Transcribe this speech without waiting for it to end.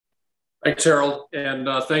Thanks, Harold, and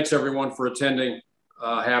thanks everyone for attending.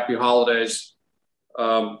 Happy holidays.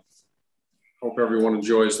 Hope everyone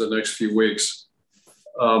enjoys the next few weeks.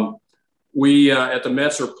 We at the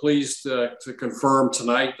Mets are pleased to confirm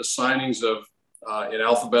tonight the signings of, in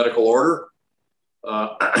alphabetical order,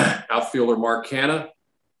 outfielder Mark Canha,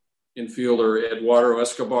 infielder Eduardo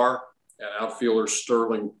Escobar, and outfielder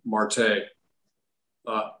Starling Marte.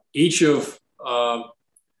 Each of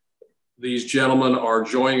these gentlemen are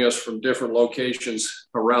joining us from different locations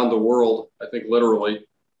around the world, I think literally,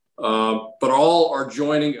 but all are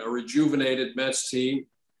joining a rejuvenated Mets team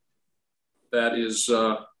that is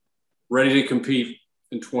ready to compete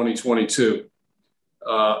in 2022.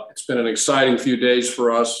 It's been an exciting few days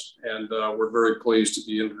for us, and we're very pleased to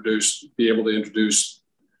be able to introduce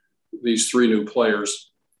these three new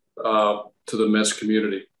players to the Mets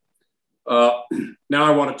community. Now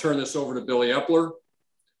I want to turn this over to Billy Epler,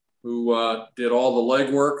 who did all the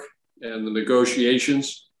legwork and the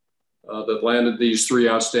negotiations that landed these three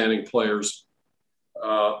outstanding players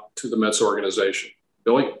to the Mets organization.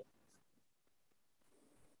 Billy?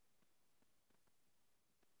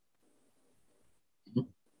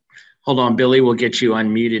 Hold on, Billy. We'll get you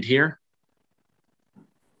unmuted here.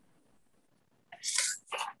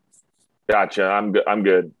 Gotcha. I'm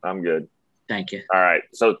good. I'm good. Thank you. All right.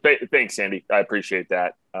 So thanks, Sandy. I appreciate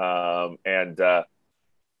that. I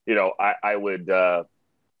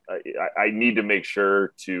need to make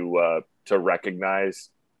sure to recognize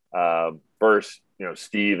first,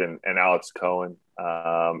 Steve and Alex Cohen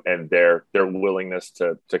and their willingness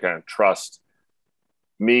to kind of trust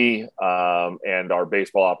me and our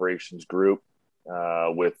baseball operations group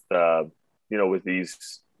with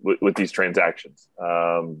these transactions.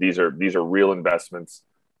 These are real investments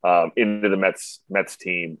into the Mets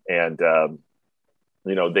team, and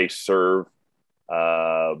they serve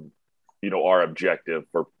our objective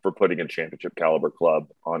for putting a championship caliber club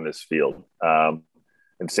on this field. And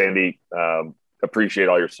Sandy, appreciate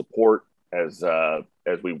all your support as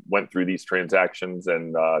we went through these transactions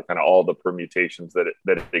and kind of all the permutations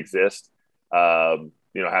that exist.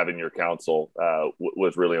 Having your counsel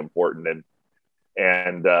was really important,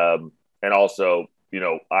 and also,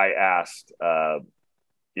 I asked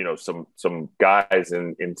some guys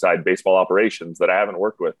inside baseball operations that I haven't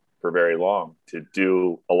worked with for very long to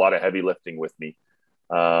do a lot of heavy lifting with me,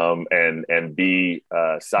 and be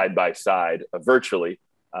side by side virtually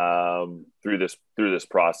through this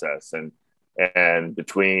process, and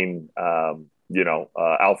between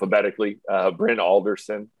alphabetically Bryn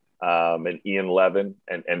Alderson and Ian Levin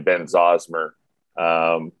and Ben Zosmer,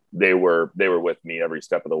 they were with me every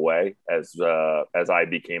step of the way as I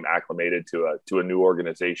became acclimated to a new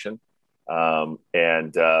organization,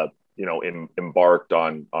 embarked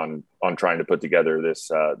on trying to put together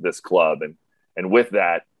this club. And with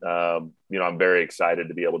that, I'm very excited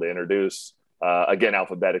to be able to introduce, again,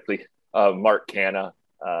 alphabetically, Mark Canha,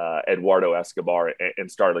 Eduardo Escobar,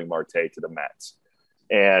 and Starling Marte to the Mets.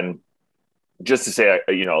 And just to say,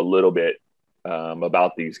 a little bit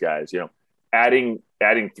about these guys, adding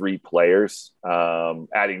three players,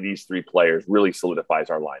 adding these three players really solidifies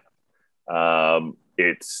our lineup.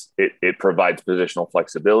 It provides positional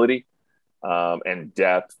flexibility and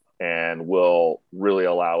depth, and will really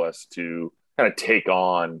allow us to kind of take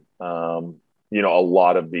on a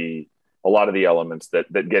lot of the elements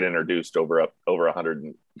that get introduced over a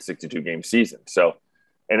 162 game season. So,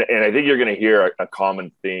 and I think you're going to hear a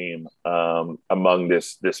common theme among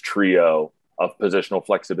this trio of positional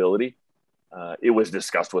flexibility. It was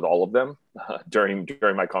discussed with all of them during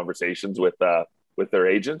my conversations with their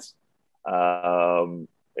agents.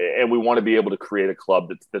 And we want to be able to create a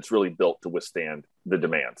club that's really built to withstand the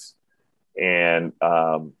demands. And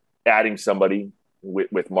adding somebody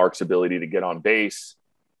with Mark's ability to get on base,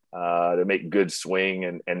 to make good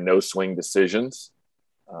swing and no swing decisions,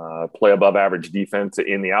 play above average defense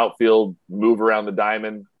in the outfield, move around the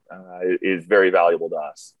diamond, is very valuable to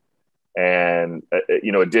us. And,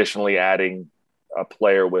 additionally adding a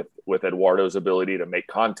player with Eduardo's ability to make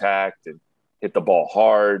contact and hit the ball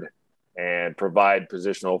hard and provide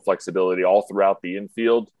positional flexibility all throughout the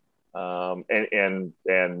infield, and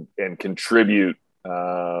contribute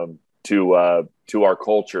to our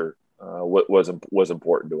culture, was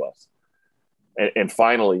important to us. And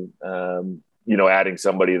finally, adding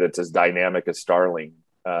somebody that's as dynamic as Starling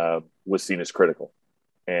was seen as critical,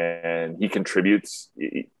 and he contributes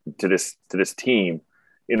to this team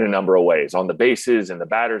in a number of ways, on the bases, in the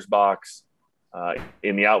batter's box,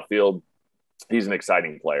 in the outfield. He's an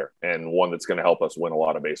exciting player and one that's going to help us win a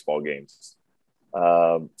lot of baseball games.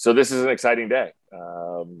 So this is an exciting day.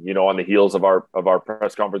 On the heels of our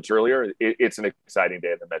press conference earlier, it's an exciting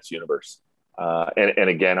day in the Mets universe. And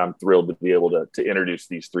again, I'm thrilled to be able to introduce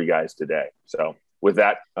these three guys today. So with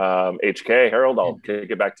that, HK, Harold, I'll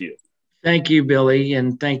kick it back to you. Thank you, Billy,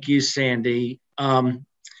 and thank you, Sandy.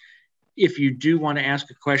 If you do want to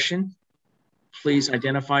ask a question, please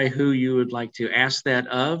identify who you would like to ask that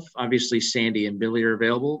of. Obviously, Sandy and Billy are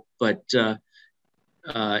available, but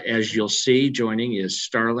as you'll see, joining is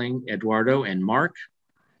Starling, Eduardo, and Mark,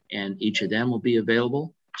 and each of them will be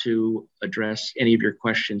available to address any of your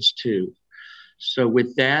questions too. So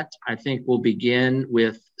with that, I think we'll begin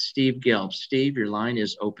with Steve Gelb. Steve, your line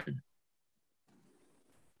is open.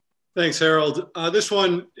 Thanks, Harold. This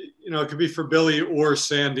one, it could be for Billy or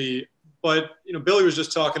Sandy, but, Billy was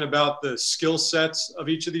just talking about the skill sets of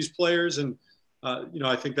each of these players. And,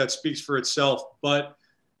 I think that speaks for itself, but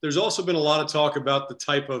there's also been a lot of talk about the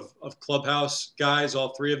type of clubhouse guys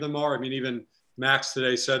all three of them are. I mean, even Max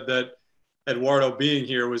today said that Eduardo being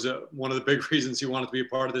here was one of the big reasons he wanted to be a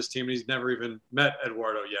part of this team, and he's never even met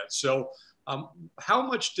Eduardo yet. So how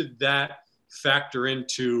much did that factor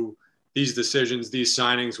into these decisions, these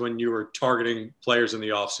signings, when you were targeting players in the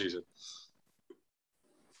offseason?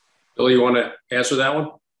 Billy, you want to answer that one?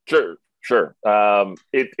 Sure.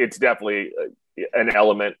 It's definitely an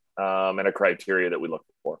element and a criteria that we look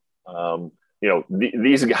for.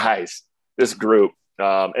 These guys, this group,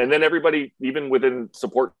 and then everybody, even within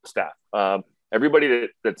support staff, everybody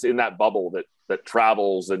that's in that bubble that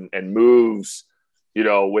travels and moves,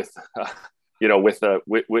 with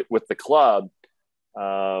the club,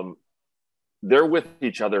 they're with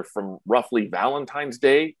each other from roughly Valentine's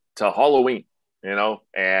Day to Halloween,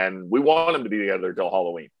 and we want them to be together till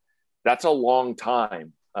Halloween. That's a long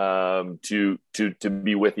time to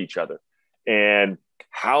be with each other, and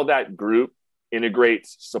how that group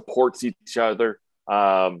integrates, supports each other.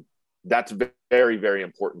 That's very, very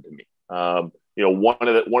important to me. One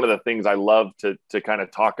of the things I love to kind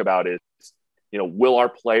of talk about is, will our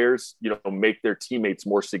players, make their teammates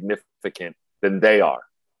more significant than they are,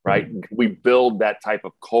 right? Mm-hmm. We build that type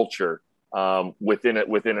of culture within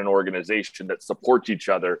an organization that supports each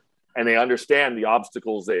other, and they understand the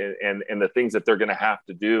obstacles and the things that they're going to have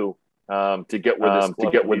to do to get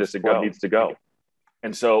where this club needs to go.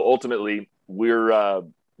 And so ultimately, we're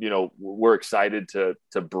excited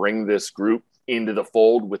to bring this group into the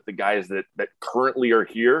fold with the guys that currently are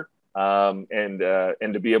here, and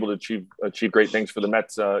to be able to achieve great things for the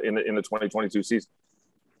Mets in the 2022 season.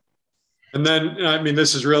 And then,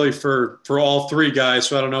 this is really for all three guys,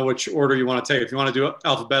 so I don't know which order you want to take. If you want to do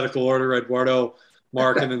alphabetical order, Eduardo,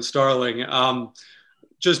 Mark, and then Starling.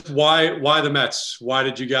 Just why the Mets? Why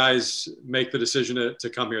did you guys make the decision to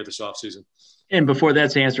come here this offseason? And before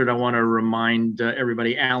that's answered, I want to remind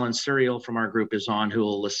everybody, Alan Serial from our group is on, who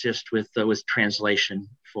will assist with translation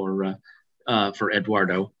for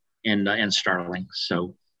Eduardo and Starling.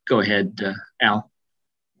 So go ahead, Al.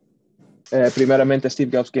 Primeramente, Steve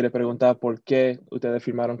Jobs quiere preguntar por qué ustedes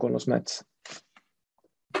firmaron con los Mets.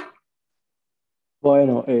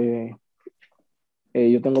 Bueno,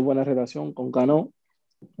 yo tengo buena relación con Cano.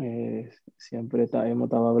 Siempre hemos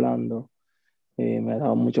estado hablando. Me ha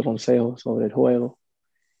dado muchos consejos sobre el juego.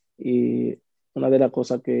 Y una de las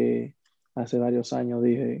cosas que hace varios años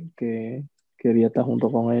dije que quería estar junto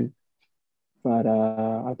con él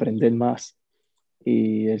para aprender más.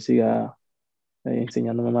 Y él siga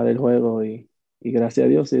enseñándome más del juego. Y gracias a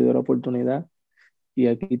Dios se dio la oportunidad. Y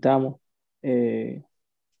aquí estamos. Esa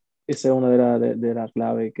es una de las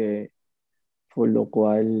claves por lo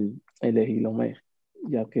cual elegí los Mets,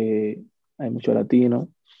 ya que hay muchos latinos,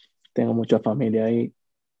 tengo mucha familia ahí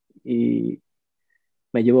y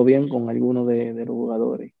me llevo bien con algunos de los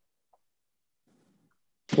jugadores.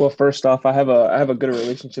 Well, first off, I have a good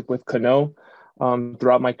relationship with Cano.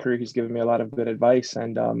 Throughout my career, he's given me a lot of good advice,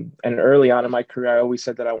 and early on in my career, I always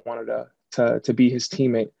said that I wanted to be his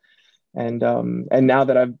teammate. And now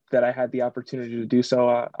that I had the opportunity to do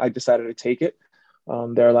so, I decided to take it.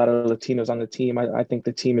 There are a lot of Latinos on the team. I think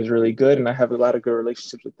the team is really good, and I have a lot of good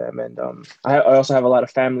relationships with them. And I also have a lot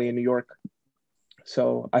of family in New York,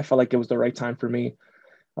 so I felt like it was the right time for me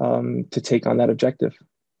to take on that objective.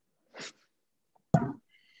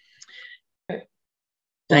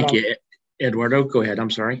 Thank you, Eduardo. Go ahead. I'm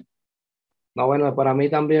sorry. No, bueno, para mí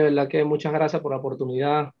también, ¿verdad? Que muchas gracias por la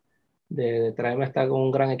oportunidad de traerme a estar con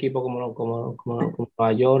un gran equipo como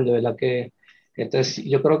Nueva York. De verdad que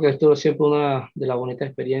yo creo que esto es siempre una de las bonitas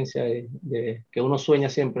experiencias de que uno sueña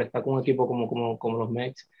siempre, estar con un equipo como los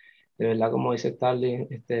Mets. De verdad, como dice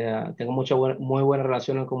Starling, tengo muy buenas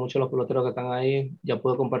relaciones con muchos de los peloteros que están ahí. Ya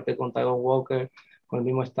puedo compartir con Tiger Walker, con el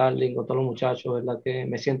mismo Starling, con todos los muchachos, ¿verdad? Que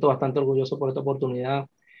me siento bastante orgulloso por esta oportunidad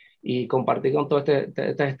y compartir con todas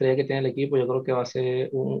estas estrellas que tiene el equipo. Yo creo que va a ser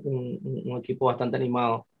un equipo bastante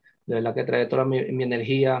animado. De verdad que trae toda mi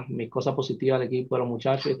energía, mis cosas positivas al equipo de los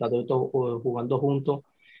muchachos y está todo jugando juntos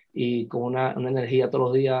y con una energía todos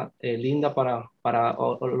los días linda para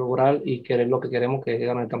lograr y querer lo que queremos, que es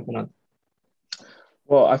ganar el campeonato.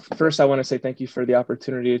 Well, first, I want to say thank you for the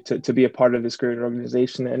opportunity to be a part of this great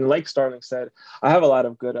organization. And like Starling said, I have a lot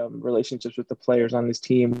of good relationships with the players on this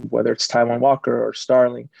team, whether it's Taiwan Walker or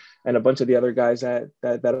Starling and a bunch of the other guys that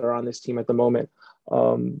are on this team at the moment.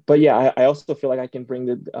 But yeah, I also feel like I can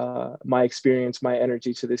bring my experience, my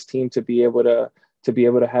energy to this team to be able to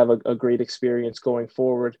have a great experience going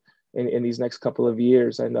forward in these next couple of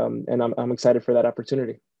years. And I'm excited for that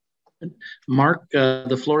opportunity. Mark,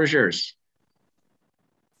 the floor is yours.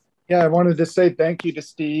 Yeah, I wanted to say thank you to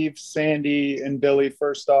Steve, Sandy, and Billy,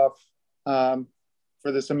 first off,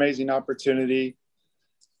 for this amazing opportunity.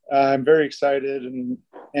 I'm very excited.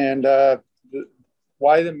 And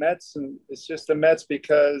why the Mets? And it's just the Mets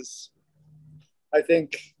because I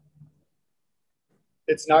think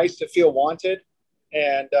it's nice to feel wanted.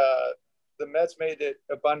 And the Mets made it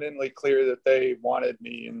abundantly clear that they wanted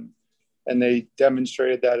me, and they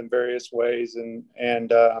demonstrated that in various ways. And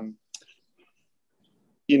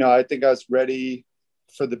you know, I think I was ready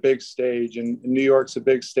for the big stage, and New York's a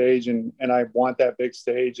big stage, and I want that big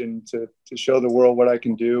stage and to show the world what I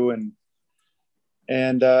can do.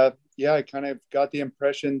 And yeah, I kind of got the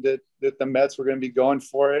impression that the Mets were going to be going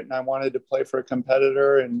for it, and I wanted to play for a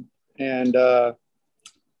competitor, and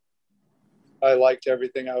I liked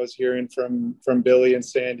everything I was hearing from Billy and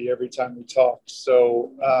Sandy every time we talked.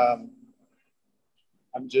 So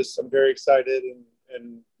I'm very excited,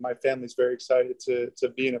 and my family's very excited to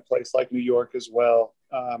be in a place like New York as well.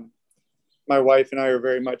 My wife and I are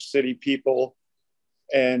very much city people,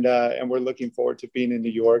 and we're looking forward to being in New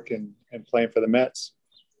York and playing for the Mets.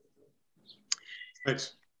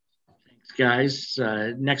 Thanks. Thanks, guys.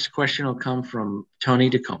 Next question will come from Tony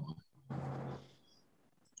DeComo.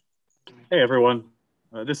 Hey, everyone.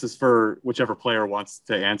 This is for whichever player wants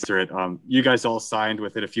to answer it. You guys all signed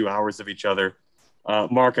within a few hours of each other.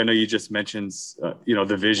 Mark, I know you just mentioned,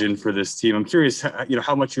 the vision for this team. I'm curious,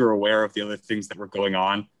 how much you were aware of the other things that were going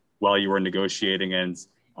on while you were negotiating, and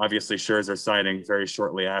obviously Scherzer signing very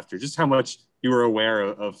shortly after. Just how much you were aware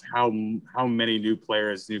of how many new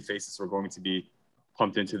players, new faces were going to be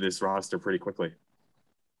pumped into this roster pretty quickly.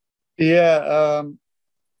 Yeah,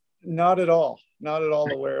 not at all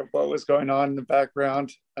aware of what was going on in the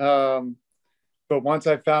background. But once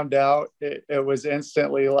I found out, it was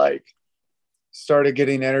instantly like, started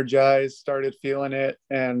getting energized, started feeling it.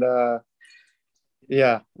 And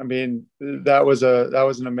yeah, I mean, that was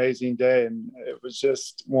an amazing day. And it was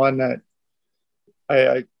just one that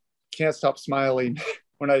I can't stop smiling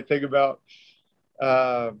when I think about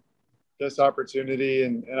this opportunity.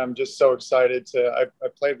 And I'm just so excited I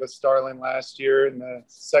played with Starling last year in the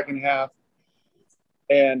second half.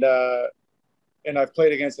 And I've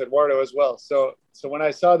played against Eduardo as well. So when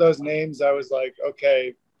I saw those names, I was like,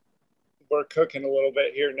 okay, we're cooking a little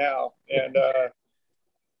bit here now. And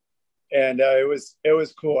it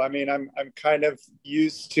was cool. I mean, I'm kind of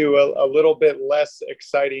used to a little bit less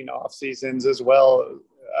exciting off seasons as well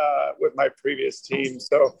with my previous team.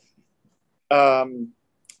 So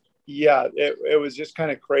yeah, it was just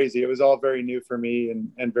kind of crazy. It was all very new for me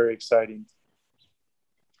and very exciting.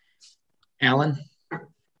 Alan?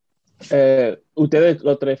 Ustedes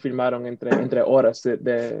los tres firmaron entre horas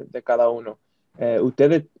de cada uno.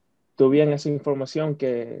 Ustedes tuvieron esa información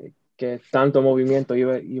que tanto movimiento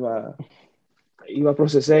iba a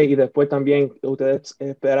procesar, y después también ustedes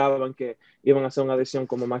esperaban que iban a hacer una adición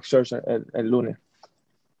como Max Scherzer el lunes.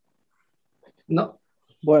 No,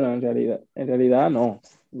 bueno, en realidad no.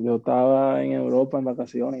 Yo estaba en Europa en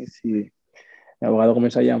vacaciones y mi abogado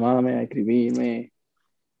comenzó a llamarme, a escribirme,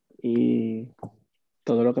 y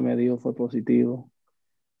todo lo que me dijo fue positivo.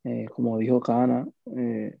 Como dijo Canha,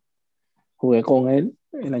 jugué con él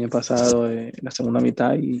el año pasado en la segunda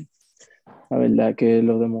mitad, y la verdad que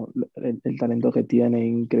el talento que tiene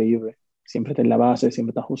es increíble. Siempre está en la base,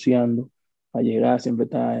 siempre está juiciando a llegar, siempre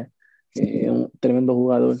está un tremendo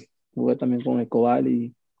jugador. Jugué también con Escobar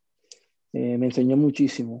y me enseñó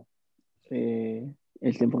muchísimo.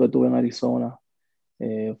 El tiempo que tuve en Arizona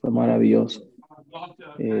fue maravilloso.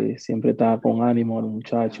 Siempre está con ánimo a los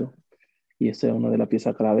muchachos, y esa es una de las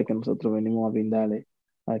piezas clave que nosotros venimos a brindarle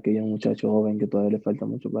a aquellos muchachos jóvenes que todavía les falta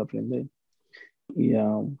mucho para aprender.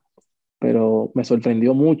 Pero me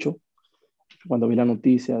sorprendió mucho cuando vi la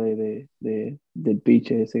noticia del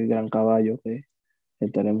pitcher, ese gran caballo que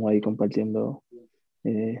estaremos ahí compartiendo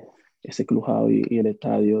ese clubhouse y el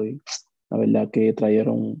estadio. Y la verdad que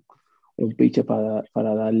trajeron un pitcher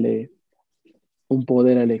para darle un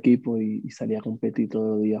poder al equipo y salir a competir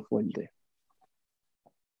todos los días fuerte.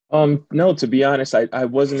 No, to be honest, I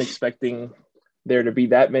wasn't expecting there to be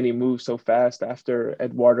that many moves so fast. After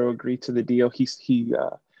Eduardo agreed to the deal,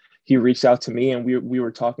 he reached out to me, and we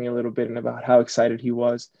were talking a little bit about how excited he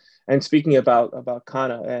was. And speaking about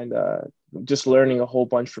Canha and just learning a whole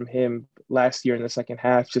bunch from him last year in the second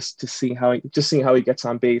half, just seeing how he gets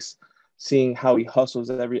on base, seeing how he hustles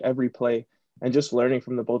every play, and just learning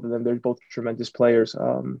from the both of them. They're both tremendous players.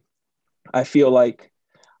 I feel like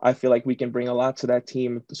we can bring a lot to that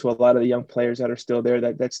team, to a lot of the young players that are still there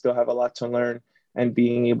that still have a lot to learn, and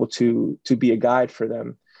being able to be a guide for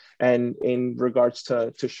them. And in regards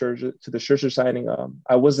to Scherzer, to the Scherzer signing,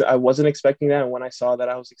 I wasn't expecting that. And when I saw that,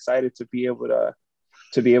 I was excited to be able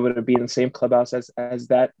to be in the same clubhouse as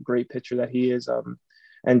that great pitcher that he is,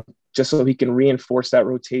 and just so he can reinforce that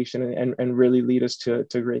rotation and really lead us to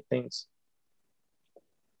great things.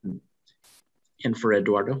 And for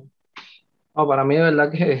Eduardo. No, para mí de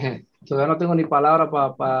verdad que todavía no tengo ni palabras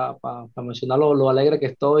para mencionar lo alegre que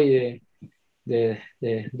estoy de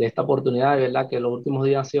esta oportunidad. De verdad que los últimos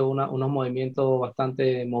días han sido unos movimientos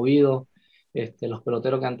bastante movidos. Los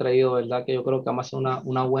peloteros que han traído, verdad que yo creo que además es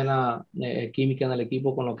una buena química en el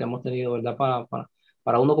equipo con lo que hemos tenido, verdad,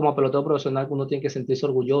 para uno como pelotero profesional, que uno tiene que sentirse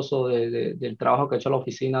orgulloso del trabajo que ha hecho la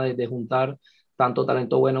oficina de juntar tanto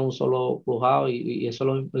talento bueno en un solo crujado, y eso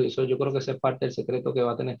yo creo que ese es parte del secreto que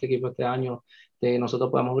va a tener este equipo este año, de nosotros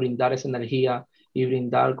podemos brindar esa energía y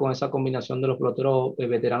brindar con esa combinación de los peloteros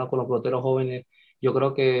veteranos con los peloteros jóvenes. Yo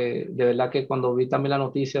creo que de verdad que cuando vi también la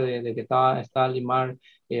noticia de que estaba Starling Marte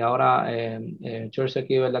y ahora Scherzer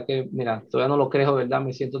aquí, de verdad que, mira, todavía no lo creo, de verdad,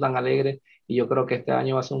 me siento tan alegre, y yo creo que este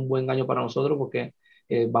año va a ser un buen año para nosotros porque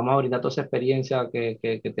vamos a brindar toda esa experiencia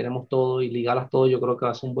que tenemos todo y ligarlas todo. Yo creo que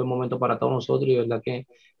va a ser un buen momento para todos nosotros, y de verdad que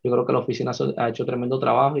yo creo que la oficina ha hecho tremendo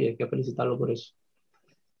trabajo y hay que felicitarlo por eso.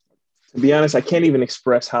 To be honest, I can't even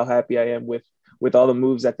express how happy I am with all the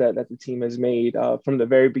moves that the team has made from the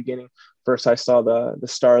very beginning. First, I saw the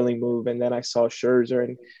Starling move, and then I saw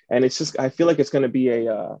Scherzer, and it's just, I feel like it's going to be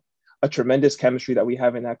a tremendous chemistry that we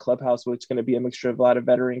have in that clubhouse, which is going to be a mixture of a lot of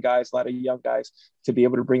veteran guys, a lot of young guys, to be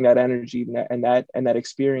able to bring that energy and that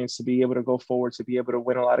experience, to be able to go forward, to be able to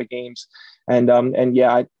win a lot of games. And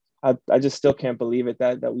yeah, I just still can't believe it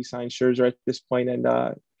that we signed Scherzer at this point.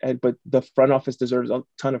 But the front office deserves a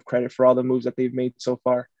ton of credit for all the moves that they've made so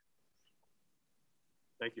far.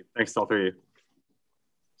 Thank you. Thanks to all three of you.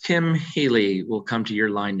 Tim Healy will come to your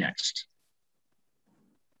line next.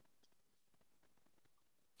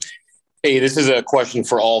 Hey, this is a question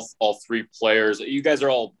for all three players. You guys are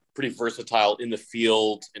all pretty versatile in the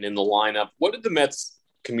field and in the lineup. What did the Mets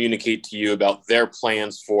communicate to you about their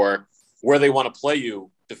plans for where they want to play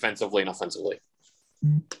you defensively and offensively?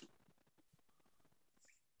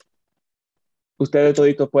 Ustedes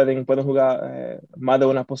toditos pueden jugar más de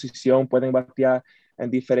una posición, pueden batear en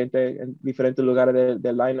diferentes lugares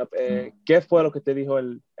del lineup. ¿Qué fue lo que te dijo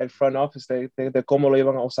el front office de cómo lo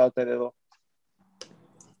iban a usar ustedes dos?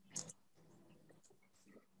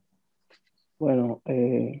 Bueno,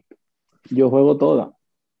 yo juego toda.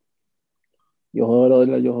 Yo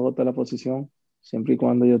juego toda la posición. Siempre y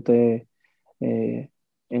cuando yo esté en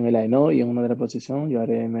el line y en una de las posiciones, yo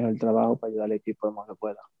haré el mejor trabajo para ayudar al equipo lo más que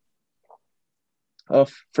pueda.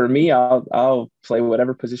 For me, I'll play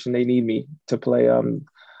whatever position they need me to play.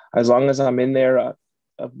 As long as I'm in there,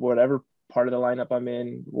 whatever part of the lineup I'm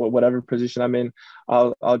in, whatever position I'm in,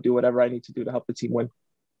 I'll do whatever I need to do to help the team win.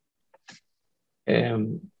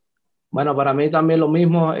 Bueno, para mí también lo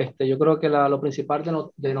mismo. Yo creo que lo principal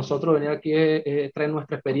de nosotros venir aquí es traer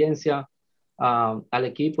nuestra experiencia al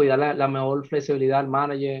equipo y darle la mejor flexibilidad al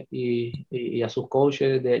manager y a sus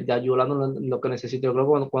coaches de ayudarnos en lo que necesite. Yo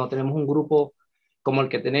creo que cuando tenemos un grupo como el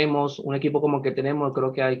que tenemos, un equipo como el que tenemos,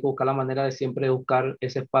 creo que hay que buscar la manera de siempre buscar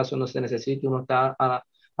ese espacio donde se necesite. Uno está a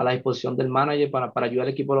la disposición del manager para ayudar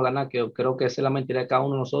al equipo a ganar, que creo que esa es la mentalidad de cada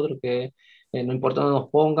uno de nosotros, que no importa dónde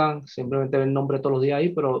nos pongan, simplemente ver el nombre todos los días ahí,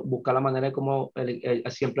 pero buscar la manera de cómo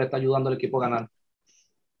siempre está ayudando al equipo a ganar.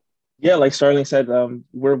 Yeah, like Starling said,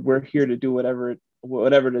 we're here to do whatever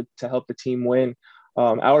to help the team win.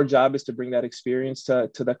 Our job is to bring that experience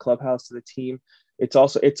to the clubhouse, to the team. It's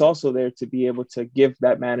also there to be able to give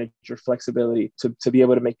that manager flexibility to be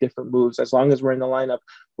able to make different moves. As long as we're in the lineup,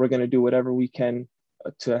 we're going to do whatever we can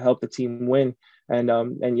to help the team win.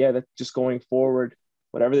 And yeah, that's just going forward,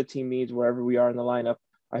 whatever the team needs, wherever we are in the lineup,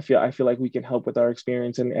 I feel like we can help with our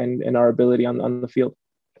experience and our ability on the field.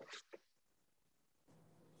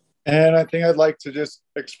 And I think I'd like to just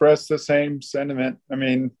express the same sentiment. I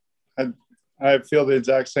mean, I feel the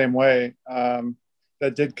exact same way.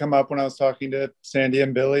 That did come up when I was talking to Sandy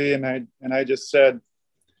and Billy, and I just said,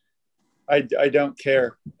 I don't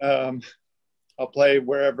care. I'll play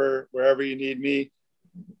wherever you need me.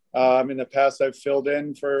 In the past, I've filled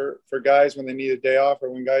in for guys when they need a day off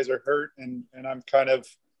or when guys are hurt, and I'm kind of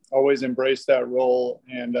always embraced that role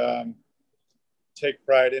and take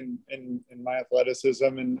pride in my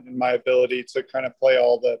athleticism and my ability to kind of play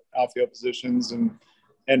all the outfield positions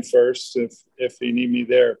and first if you need me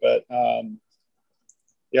there. But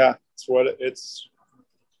yeah, it's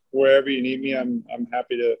wherever you need me. I'm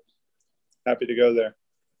happy to go there.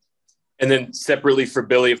 And then separately for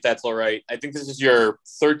Billy, if that's all right, I think this is your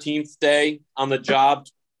 13th day on the job,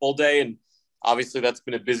 full day, and obviously that's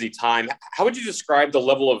been a busy time. How would you describe the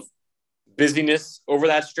level of busyness over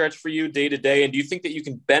that stretch for you day to day? And do you think that you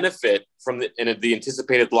can benefit from the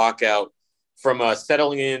anticipated lockout from a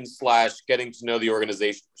settling in / getting to know the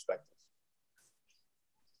organization perspective?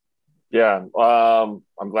 Yeah, I'm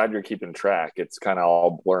glad you're keeping track. It's kind of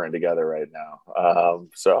all blurring together right now.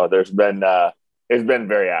 So it's been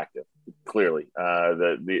very active. Clearly,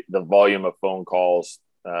 the volume of phone calls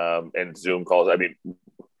and Zoom calls. I mean,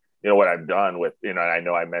 what I've done with, and I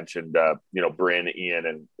know I mentioned, Bryn,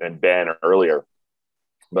 Ian, and Ben earlier,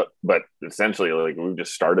 but essentially, like, we've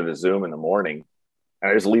just started a Zoom in the morning,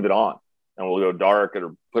 and I just leave it on, and we'll go dark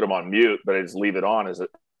or put them on mute, but I just leave it on as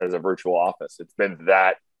a virtual office. It's been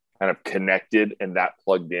that kind of connected and that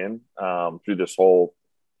plugged in through this whole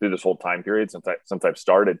time period since I've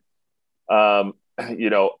started. I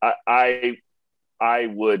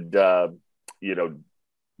would,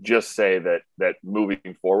 just say that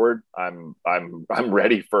moving forward, I'm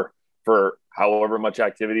ready for however much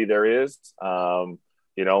activity there is. I'm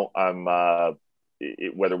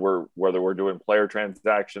whether we're doing player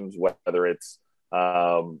transactions, whether it's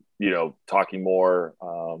talking more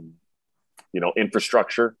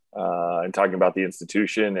infrastructure and talking about the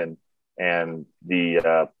institution and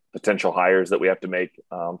the potential hires that we have to make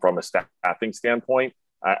from a staffing standpoint.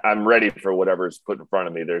 I'm ready for whatever's put in front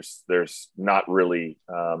of me. There's not really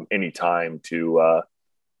any time to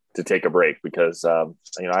take a break because I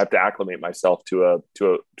have to acclimate myself to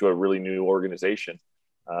a really new organization,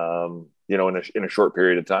 in a short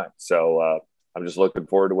period of time. So I'm just looking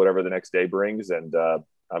forward to whatever the next day brings, and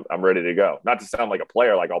I'm ready to go. Not to sound like a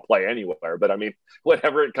player, like I'll play anywhere, but I mean,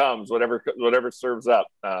 whatever it comes, whatever serves up.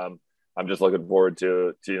 I'm just looking forward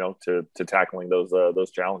to tackling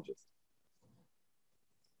those challenges.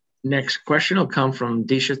 Next question will come from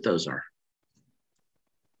Disha Thozar.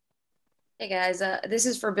 Hey guys, this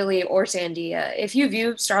is for Billy or Sandy. If you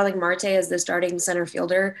view Starling Marte as the starting center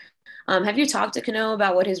fielder, have you talked to Cano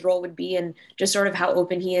about what his role would be and just sort of how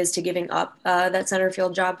open he is to giving up that center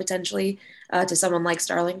field job potentially to someone like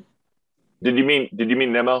Starling? Did you mean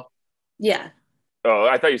Nemo? Yeah. Oh,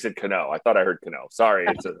 I thought you said Cano. I thought I heard Cano. Sorry,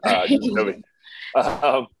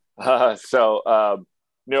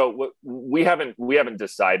 no, we haven't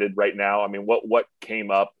decided right now. I mean, what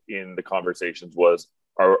came up in the conversations was,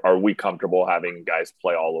 are we comfortable having guys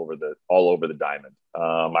play all over the diamond?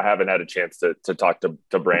 I haven't had a chance to talk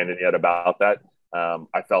to Brandon yet about that.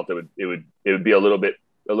 I felt it would be a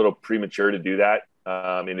little premature to do that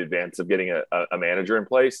in advance of getting a manager in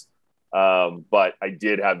place. But I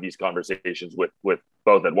did have these conversations with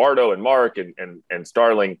both Eduardo and Mark and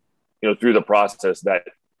Starling, through the process that,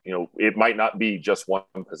 it might not be just one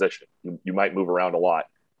position. You might move around a lot.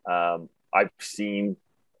 I've seen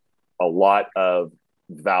a lot of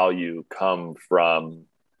value come from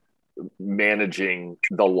managing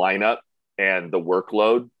the lineup and the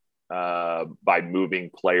workload by moving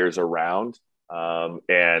players around.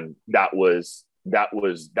 And that was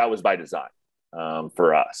by design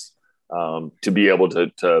for us, to be able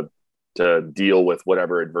to deal with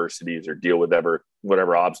whatever adversities or deal with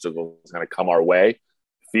whatever obstacles kind of come our way,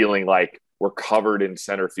 feeling like we're covered in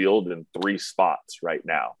center field in 3 spots right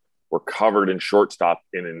now. We're covered in shortstop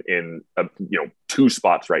in 2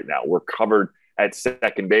 spots right now. We're covered at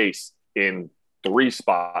second base in 3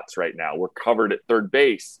 spots right now. We're covered at third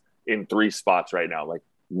base in 3 spots right now. Like,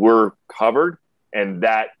 we're covered, and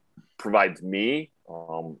that provides me,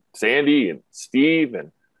 Sandy and Steve,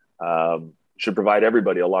 and should provide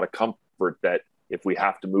everybody a lot of comfort that if we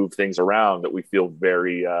have to move things around, that we feel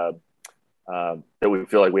that we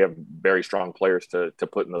feel like we have very strong players to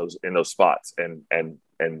put in those spots and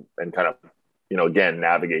kind of, again,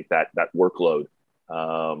 navigate that workload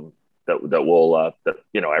that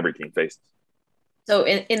every team faces. So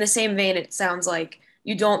in the same vein, it sounds like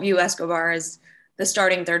you don't view Escobar as the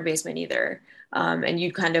starting third baseman either. And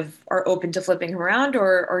you kind of are open to flipping him around,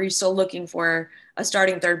 or are you still looking for a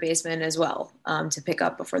starting third baseman as well to pick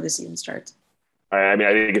up before the season starts? I mean,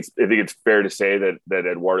 I think it's fair to say that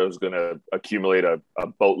Eduardo is going to accumulate a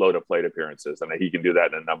boatload of plate appearances, and that he can do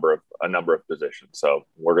that in a number of positions. So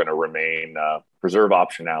we're going to preserve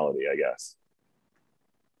optionality, I guess.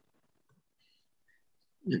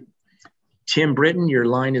 Tim Britton, your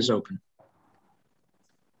line is open.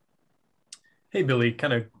 Hey, Billy,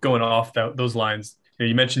 kind of going off those lines,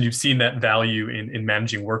 you mentioned you've seen that value in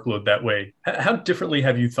managing workload that way. How differently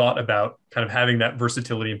have you thought about kind of having that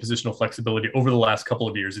versatility and positional flexibility over the last couple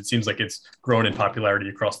of years? It seems like it's grown in popularity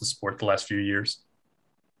across the sport the last few years.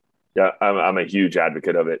 Yeah, I'm a huge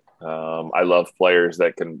advocate of it. I love players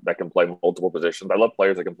that can play multiple positions. I love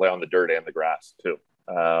players that can play on the dirt and the grass too.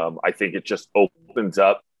 I think it just opens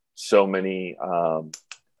up so many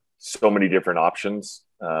different options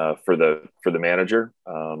for the manager,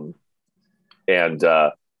 and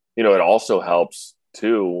it also helps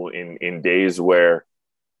too in days where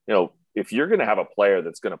if you're going to have a player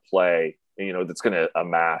that's going to play, that's going to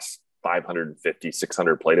amass 550,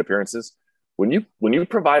 600 plate appearances. When you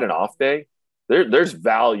provide an off day, there's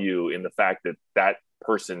value in the fact that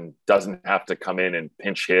person doesn't have to come in and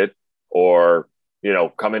pinch hit or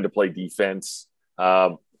come in to play defense.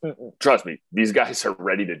 Trust me, these guys are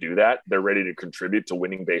ready to do that. They're ready to contribute to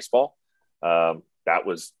winning baseball. That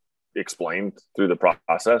was explained through the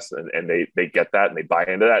process, and they get that and they buy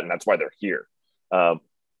into that, and that's why they're here.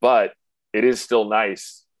 But it is still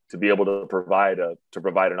nice to be able to provide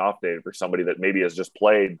an off day for somebody that maybe has just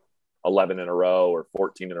played 11 in a row or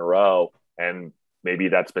 14 in a row, and maybe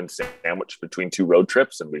that's been sandwiched between two road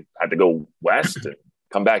trips, and we've had to go west and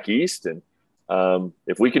come back east. And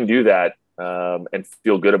if we can do that and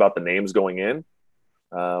feel good about the names going in,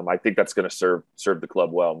 I think that's going to serve the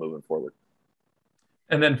club well moving forward.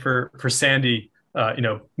 And then for Sandy,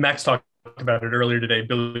 Max talked about it earlier today.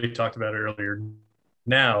 Billy talked about it earlier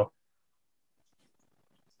now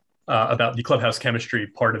about the clubhouse chemistry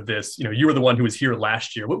part of this. You were the one who was here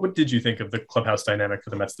last year. What did you think of the clubhouse dynamic for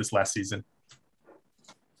the Mets this last season?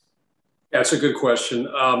 Yeah, it's a good question.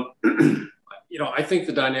 I think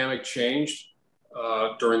the dynamic changed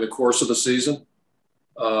during the course of the season.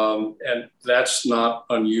 And that's not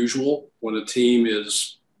unusual when a team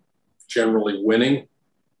is generally winning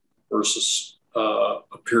versus a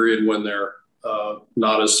period when they're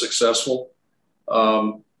not as successful.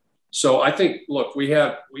 So I think, look, we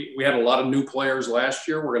had a lot of new players last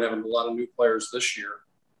year. We're going to have a lot of new players this year.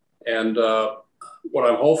 And what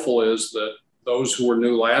I'm hopeful is that those who were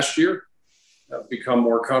new last year have become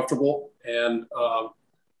more comfortable and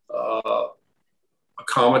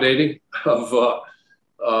accommodating of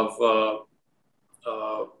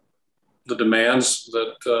the demands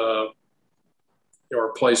that are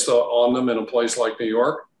placed on them in a place like New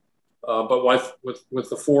York. But with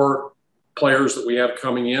the four players that we have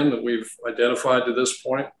coming in that we've identified to this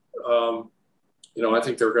point, I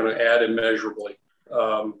think they're going to add immeasurably.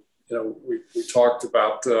 We talked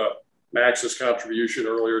about Max's contribution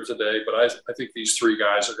earlier today, but I think these three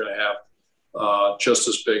guys are going to have just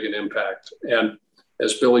as big an impact. And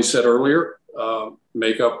as Billy said earlier,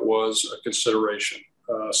 makeup was a consideration,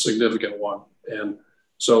 a significant one. And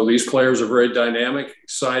so these players are very dynamic,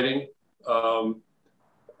 exciting, and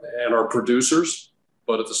are producers.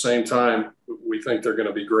 But at the same time, we think they're going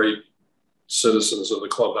to be great citizens of the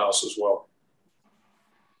clubhouse as well.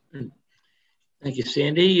 Thank you,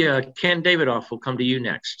 Sandy. Ken Davidoff will come to you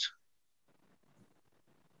next.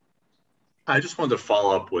 I just wanted to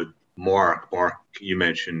follow up with Mark. Mark, you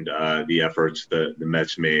mentioned the efforts that the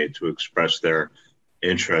Mets made to express their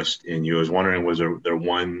interest in you. I was wondering, was there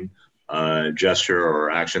one gesture or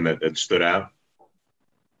action that stood out?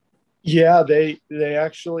 Yeah, they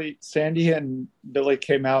actually, Sandy and Billy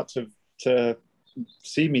came out to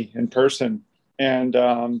see me in person, and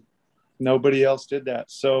nobody else did that.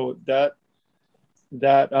 So that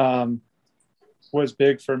was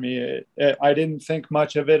big for me. I didn't think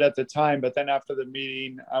much of it at the time, but then after the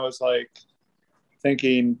meeting, I was like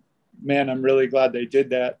thinking, man, I'm really glad they did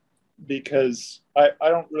that, because I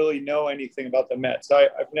don't really know anything about the Mets. I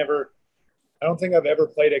don't think I've ever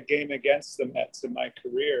played a game against the Mets in my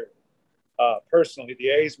career. Personally, the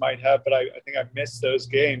A's might have, but I think I've missed those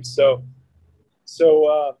games.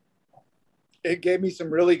 So it gave me some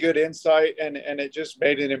really good insight, and it just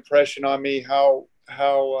made an impression on me how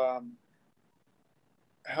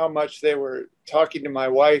much they were talking to my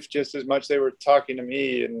wife just as much they were talking to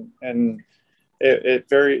me, and it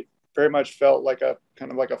very, very much felt like a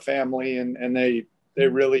kind of like a family, and they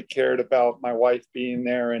really cared about my wife being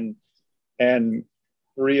there and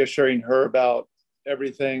reassuring her about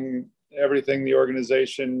everything the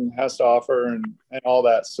organization has to offer and all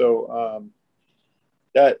that. So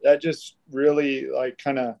that just really like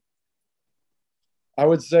kind of, I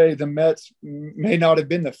would say the Mets may not have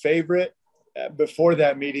been the favorite before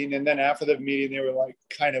that meeting, and then after the meeting they were like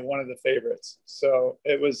kind of one of the favorites. So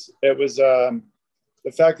it was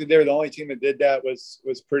the fact that they were the only team that did that was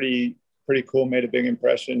pretty cool, made a big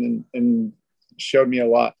impression, and showed me a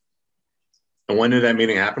lot. And when did that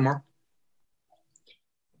meeting happen, Mark?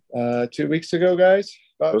 2 weeks ago, guys.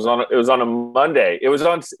 It was on a Monday. It was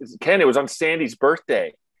on Sandy's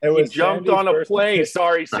birthday. He jumped on a plane.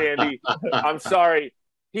 Sorry, Sandy. I'm sorry.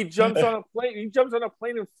 He jumps on a plane. He jumps on a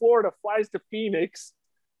plane in Florida, flies to Phoenix,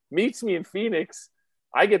 meets me in Phoenix.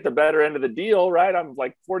 I get the better end of the deal, right? I'm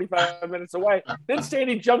like 45 minutes away. Then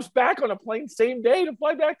Sandy jumps back on a plane same day to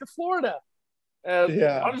fly back to Florida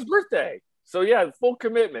on his birthday. So, yeah, full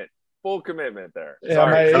commitment there. Yeah,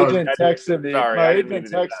 sorry. my agent texted me. My agent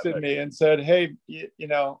texted me and said, hey,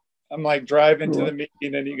 I'm like driving to the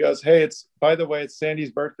meeting, and he goes, hey, by the way, it's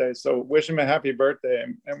Sandy's birthday, so wish him a happy birthday.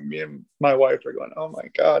 And me and my wife are going, oh my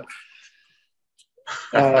God.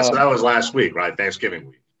 So that was last week, right? Thanksgiving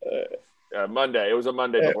week. Monday. It was a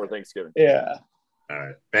Monday before Thanksgiving. Yeah. All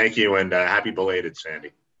right. Thank you, and happy belated,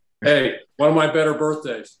 Sandy. Hey, one of my better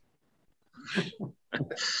birthdays.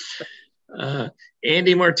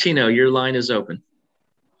 Andy Martino, your line is open.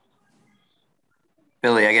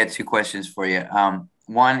 Billy, I got two questions for you.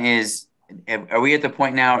 One is, are we at the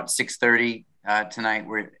point now at 6:30 tonight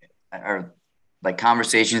where are like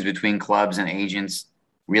conversations between clubs and agents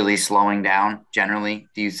really slowing down generally?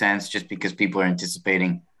 Do you sense, just because people are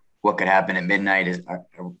anticipating what could happen at midnight? Are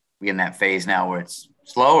we in that phase now where it's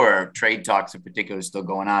slower? Trade talks in particular is still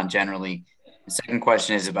going on generally. The second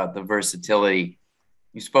question is about the versatility.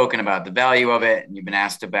 You've spoken about the value of it, and you've been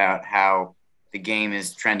asked about how the game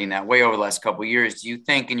is trending that way over the last couple of years. Do you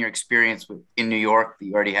think, in your experience in New York that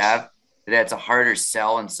you already have, that that's a harder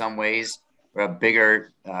sell in some ways, or a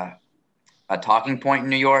bigger a talking point in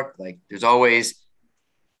New York? Like, there's always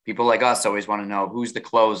people like us always want to know who's the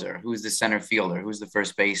closer, who's the center fielder, who's the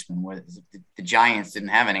first baseman. The Giants didn't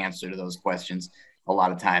have an answer to those questions a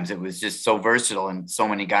lot of times. It was just so versatile, and so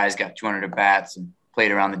many guys got 200 at bats and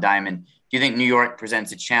played around the diamond. Do you think New York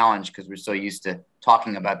presents a challenge because we're so used to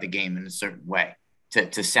talking about the game in a certain way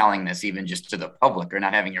to selling this even just to the public, or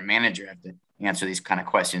not having your manager have to answer these kind of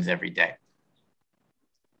questions every day?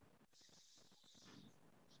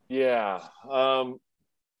 Yeah.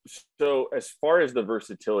 So as far as the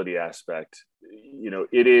versatility aspect,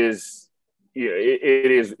 it is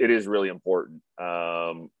really important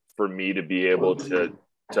for me to be able to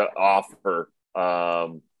offer a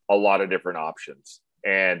lot of different options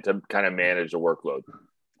and to kind of manage the workload.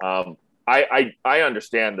 I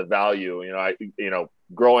understand the value.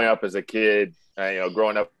 Growing up as a kid,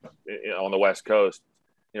 growing up on the West Coast,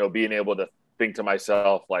 being able to think to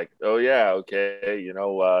myself like, oh yeah, okay,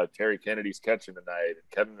 Terry Kennedy's catching tonight, and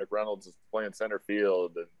Kevin McReynolds is playing center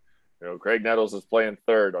field, and Craig Nettles is playing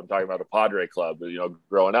third. I'm talking about a Padre club,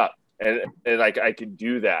 growing up, and I can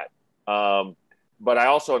do that. But I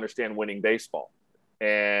also understand winning baseball.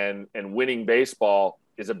 And winning baseball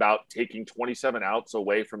is about taking 27 outs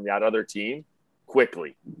away from that other team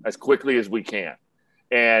as quickly as we can.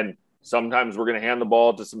 And sometimes we're going to hand the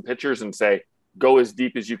ball to some pitchers and say, go as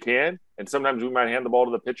deep as you can. And sometimes we might hand the ball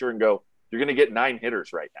to the pitcher and go, you're going to get 9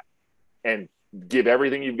 hitters right now, and give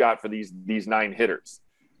everything you've got for these 9 hitters.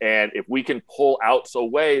 And if we can pull outs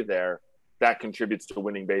away there, that contributes to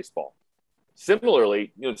winning baseball.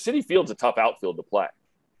 Similarly, Citi Field's a tough outfield to play.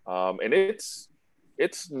 And it's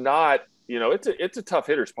not, it's a tough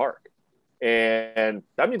hitter's park. And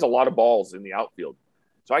that means a lot of balls in the outfield.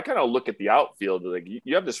 So I kind of look at the outfield, like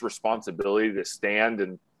you have this responsibility to stand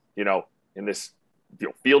and, in this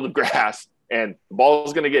field of grass, and the ball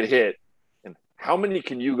is going to get hit. And how many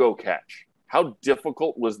can you go catch? How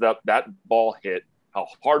difficult was that ball hit? How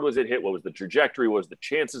hard was it hit? What was the trajectory? What was the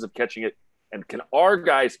chances of catching it? And can our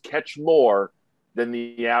guys catch more than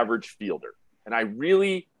the average fielder? And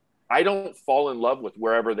I don't fall in love with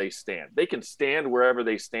wherever they stand. They can stand wherever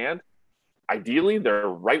they stand. Ideally, they're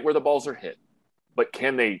right where the balls are hit. But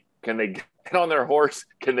can they get on their horse?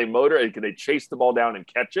 Can they motor? And can they chase the ball down and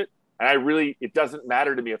catch it? And it doesn't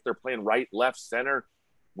matter to me if they're playing right, left, center,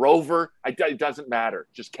 rover. It doesn't matter.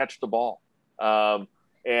 Just catch the ball. And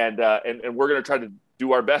we're going to try to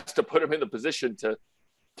do our best to put them in the position to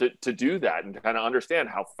do that, and kind of understand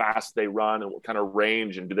how fast they run and what kind of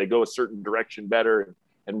range, and do they go a certain direction better,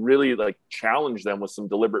 and really like challenge them with some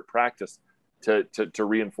deliberate practice to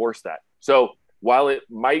reinforce that. So while it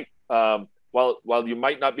might, while you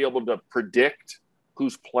might not be able to predict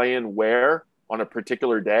who's playing where on a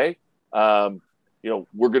particular day,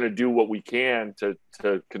 we're going to do what we can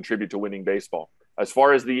to contribute to winning baseball. As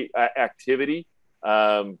far as the activity,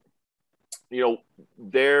 I've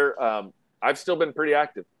still been pretty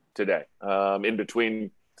active today, in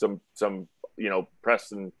between some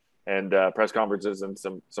press and press conferences and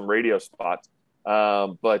some radio spots.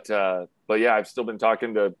 But yeah, I've still been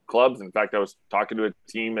talking to clubs. In fact, I was talking to a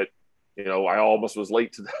team at, I almost was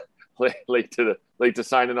late to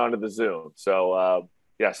signing on to the Zoom. So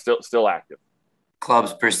yeah, still active.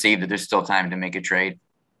 Clubs perceive that there's still time to make a trade,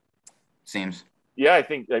 seems. Yeah, I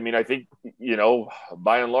think, by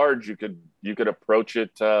and large, you could approach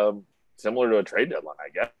it similar to a trade deadline, I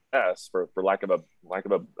guess, for lack of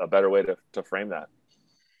a better way to frame that.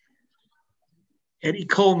 Eddie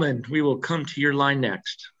Coleman, we will come to your line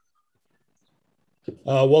next.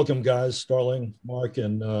 Welcome, guys. Starling, Mark,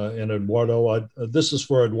 and Eduardo. This is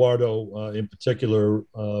for Eduardo in particular.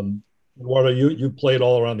 Eduardo, you played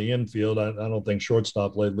all around the infield. I don't think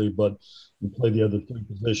shortstop lately, but you played the other three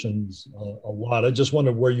positions a lot. I just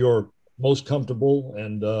wondered where you're most comfortable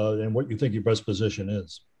and what you think your best position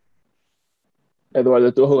is.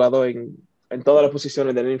 Eduardo, tú has jugado en todas las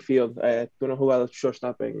posiciones del infield. Tú no has jugado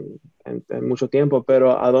shortstop en mucho tiempo,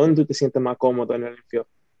 pero ¿a dónde tú te sientes más cómodo en el infield?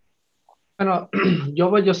 Bueno,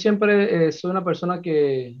 yo siempre soy una persona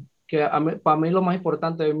que para mí lo más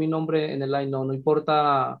importante es mi nombre en el line, no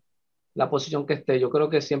importa la posición que esté. Yo creo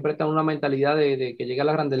que siempre tengo una mentalidad de que llegue a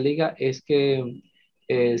la Grandes Ligas, es que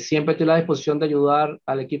siempre estoy a la disposición de ayudar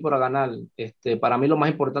al equipo a ganar. Para mí lo más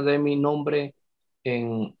importante es mi nombre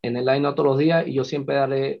en el line todos los días, y yo siempre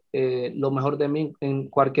daré lo mejor de mí en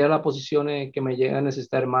cualquiera de las posiciones que me lleguen a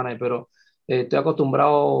necesitar el manager, pero estoy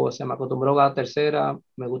acostumbrado, se me acostumbró a jugar tercera,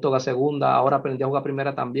 me gusta jugar segunda, ahora aprendí a jugar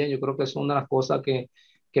primera también. Yo creo que es una de las cosas que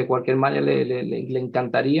cualquier manager le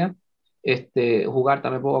encantaría. Jugar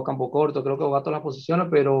también puedo campo corto, creo que jugar todas las posiciones,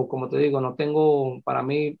 pero como te digo, no tengo, para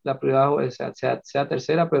mí la prioridad sea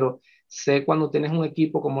tercera, pero sé cuando tienes un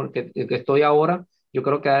equipo como el que estoy ahora, yo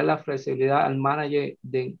creo que darle la flexibilidad al manager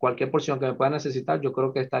de cualquier posición que me pueda necesitar, yo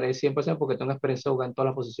creo que estaré 100% porque tengo experiencia de jugar en todas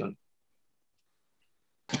las posiciones.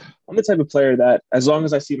 I'm the type of player that, as long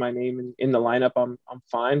as I see my name in the lineup, I'm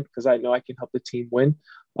fine, because I know I can help the team win.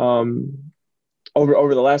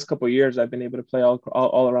 Over the last couple of years, I've been able to play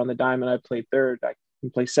all around the diamond. I played third, I can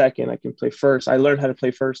play second, I can play first. I learned how to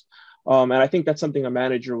play first, and I think that's something a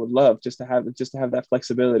manager would love, just to have that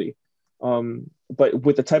flexibility. But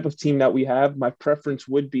with the type of team that we have, my preference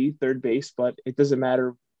would be third base, but it doesn't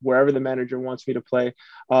matter. Wherever the manager wants me to play,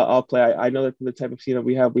 I'll play. I know that the type of team that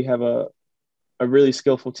we have a really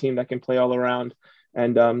skillful team that can play all around.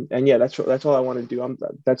 And yeah, that's all I want to do.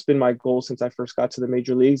 That's been my goal since I first got to the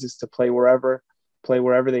major leagues, is to play wherever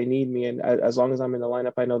they need me. And as long as I'm in the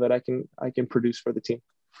lineup, I know that I can produce for the team.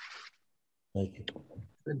 Thank you.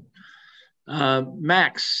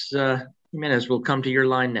 Max Jimenez will come to your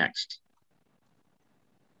line next.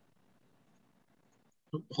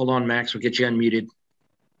 Hold on, Max. We'll get you unmuted.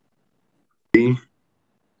 Can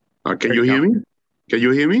you hear me? Can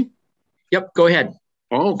you hear me? Yep, go ahead.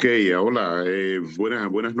 Ok, hola,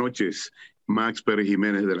 buenas noches. Max Pérez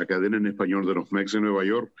Jiménez, de la cadena en español de los Mex de Nueva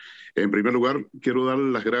York. En primer lugar, quiero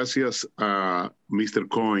darle las gracias a Mr.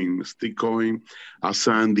 Cohen, Steve Cohen, a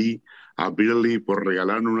Sandy, a Billy, por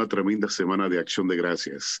regalarnos una tremenda semana de acción de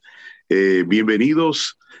gracias.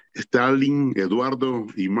 Bienvenidos, Starling, Eduardo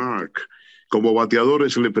y Mark. Como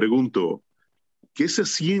bateadores le pregunto, ¿qué se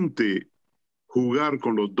siente jugar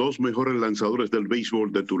con los dos mejores lanzadores del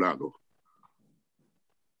béisbol de tu lado?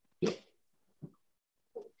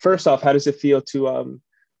 First off, how does it feel to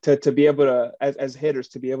be able to, as hitters,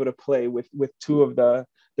 to be able to play with two of the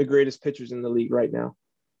greatest pitchers in the league right now?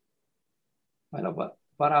 Bueno,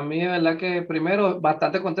 para mí, de verdad que primero,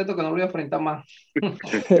 bastante contento que no lo voy a enfrentar más.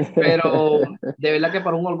 Pero de verdad que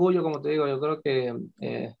para un orgullo, como te digo, yo creo que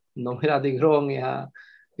no ver a DeGrom y a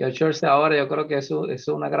Scherzer ahora, yo creo que eso es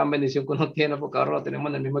una gran bendición que uno tiene, porque ahora lo tenemos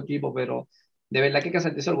en el mismo equipo, pero de verdad que hay que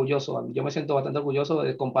sentirse orgulloso. Yo me siento bastante orgulloso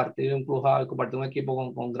de compartir un clubhouse, compartir un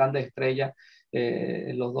equipo con grandes estrellas,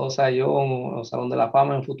 los dos Sayón o Salón de la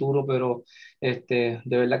Fama en el futuro, pero de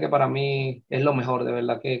verdad que para mí es lo mejor. De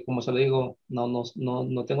verdad que, como se lo digo,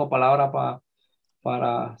 no tengo palabras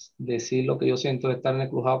para decir lo que yo siento de estar en el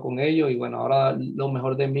clubhouse con ellos, y bueno, ahora lo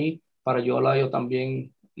mejor de mí para yo hablar yo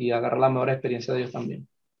también y agarrar la mejor experiencia de ellos también.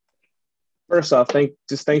 First off,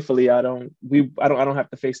 thankfully I don't have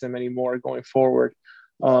to face them anymore going forward.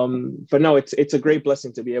 But no, it's a great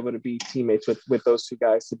blessing to be able to be teammates with those two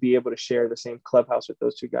guys, to be able to share the same clubhouse with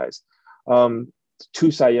those two guys.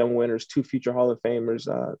 Two Cy Young winners, two future Hall of Famers,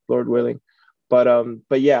 Lord willing.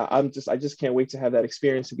 But yeah, I just can't wait to have that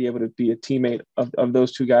experience, to be able to be a teammate of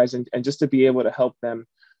those two guys, and just to be able to help them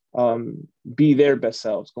be their best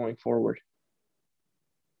selves going forward.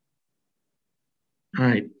 All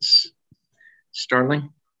right,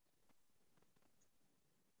 Starling.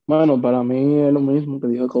 Bueno, para mí es lo mismo que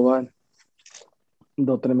dijo Escobar.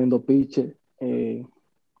 Dos tremendos pitches.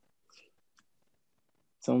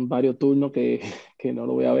 Son varios turnos que no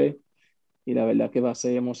lo voy a ver. Y la verdad que va a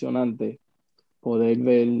ser emocionante poder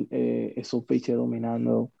ver esos pitches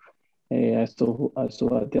dominando a estos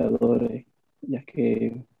bateadores, ya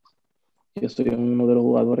que yo soy uno de los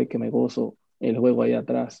jugadores que me gozo el juego ahí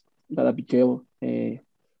atrás, cada picheo que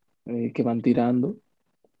van tirando.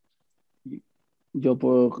 Yo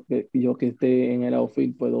que esté en el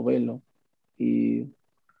outfield puedo verlo y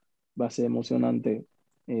va a ser emocionante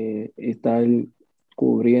estar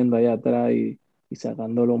cubriendo ahí atrás y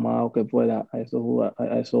sacando lo más que pueda a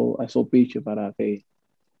esos pitches para que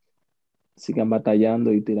sigan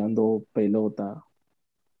batallando y tirando pelota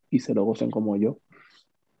y se lo gocen como yo.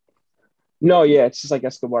 No, yeah, it's just like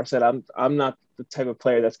Escobar said. I'm not the type of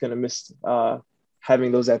player that's going to miss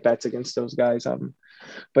having those at bats against those guys.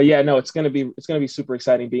 But yeah, no, it's gonna be super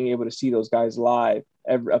exciting being able to see those guys live,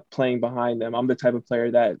 playing behind them. I'm the type of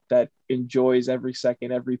player that enjoys every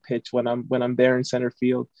second, every pitch when I'm there in center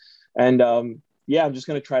field, and yeah, I'm just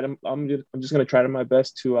gonna try my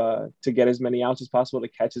best to get as many outs as possible, to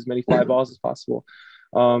catch as many fly balls as possible.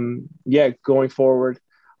 Yeah, going forward,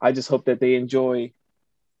 I just hope that they enjoy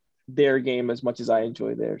their game as much as I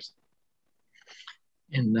enjoy theirs.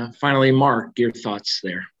 And finally, Mark, your thoughts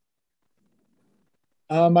there.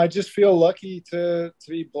 I just feel lucky to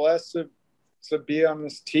be blessed to be on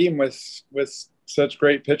this team with such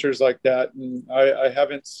great pitchers like that. And I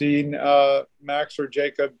haven't seen Max or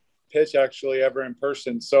Jacob pitch actually ever in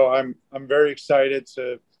person, so I'm very excited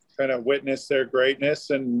to kind of witness their greatness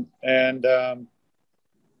and kind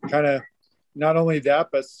of not only that,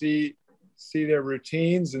 but see their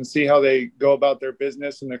routines and see how they go about their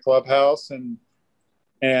business in the clubhouse and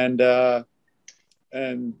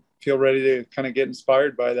feel ready to kind of get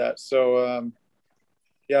inspired by that. So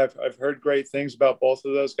yeah, I've heard great things about both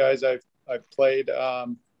of those guys. I've played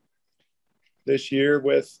this year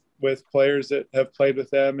with players that have played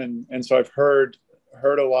with them, and so I've heard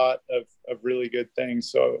a lot of really good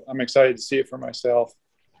things. So I'm excited to see it for myself.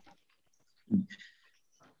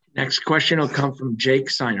 Next question will come from Jake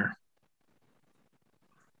Seiner.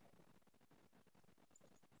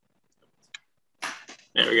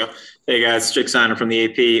 There we go. Hey guys, Jake Seiner from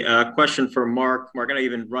the AP. Question for Mark. Mark, I know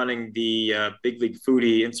you've been running the Big League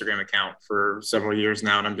Foodie Instagram account for several years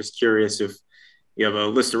now, and I'm just curious if you have a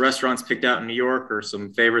list of restaurants picked out in New York or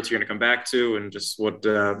some favorites you're going to come back to, and just what,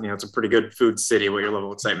 it's a pretty good food city, what your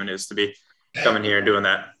level of excitement is to be coming here and doing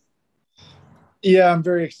that. Yeah, I'm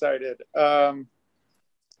very excited. I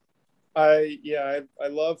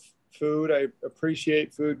love food. I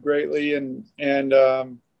appreciate food greatly, and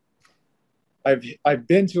I've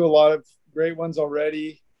been to a lot of great ones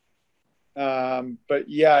already, but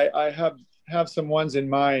yeah, I have some ones in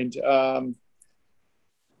mind.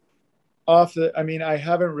 I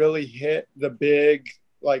haven't really hit the big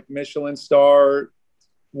like Michelin star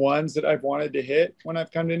ones that I've wanted to hit when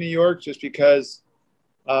I've come to New York, just because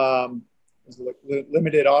there's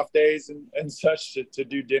limited off days and such to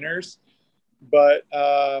do dinners. But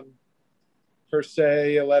per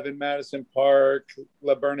se, 11 Madison Park,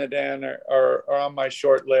 La Bernardin are on my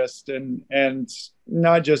short list, and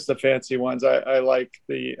not just the fancy ones. I like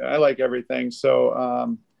everything.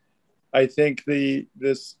 So I think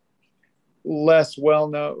this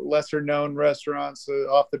lesser known restaurants,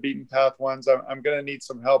 off the beaten path ones, I'm going to need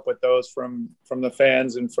some help with those from the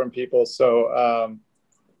fans and from people. So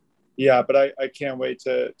yeah, but I can't wait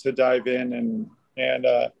to dive in and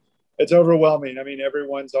it's overwhelming. I mean,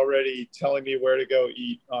 everyone's already telling me where to go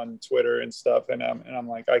eat on Twitter and stuff. And I'm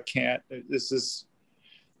like, I can't, it's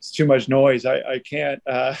too much noise. I can't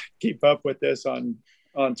keep up with this on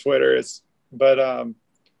Twitter. But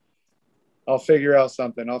I'll figure out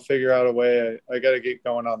something. I'll figure out a way. I got to get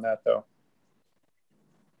going on that though.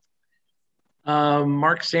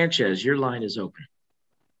 Mark Sanchez, your line is open.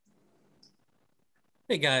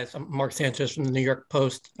 Hey guys, I'm Mark Sanchez from the New York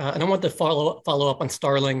Post, and I want to follow up on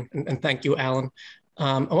Starling, and thank you, Alan.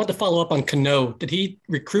 I want to follow up on Cano. Did he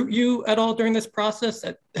recruit you at all during this process?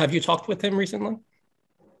 Have you talked with him recently?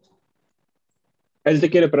 Él te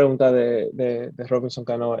quiere preguntar de Robinson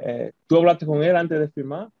Cano. ¿Tú hablaste con él antes de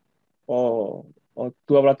firmar o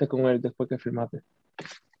tú hablaste con él después que firmaste?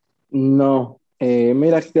 No,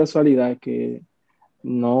 mira qué casualidad que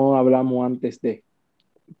no hablamos antes de.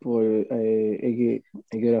 Por qué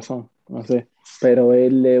razón, no sé. pero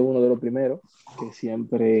él es uno de los primeros que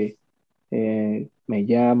siempre me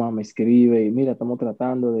llama, me escribe y mira, estamos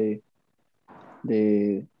tratando de,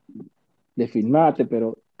 de filmarte,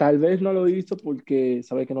 pero tal vez no lo hizo porque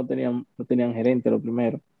sabe que no tenían gerente lo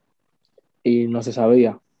primero y no se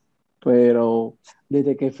sabía. Pero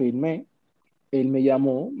desde que filmé, él me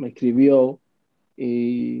llamó, me escribió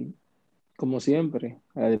y como siempre,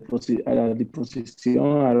 a la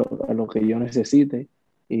disposición a lo que yo necesite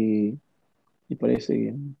y por eso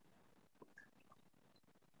seguimos.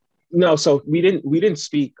 No, so we didn't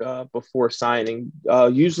speak before signing.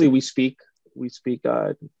 Usually we speak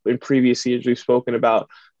in previous years. We've spoken about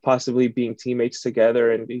possibly being teammates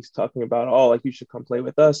together, and he's talking about, oh, like you should come play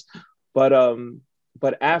with us. But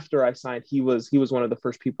after I signed, he was one of the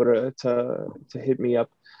first people to hit me up.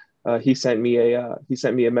 He sent me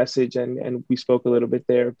a message, and we spoke a little bit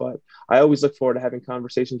there. But I always look forward to having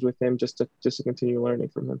conversations with him just to continue learning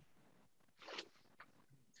from him.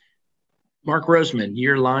 Mark Roseman,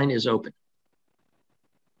 your line is open.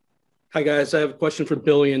 Hi, guys. I have a question for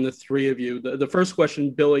Billy and the three of you. The first question,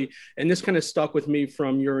 Billy, and this kind of stuck with me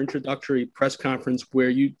from your introductory press conference where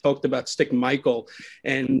you talked about Stick Michael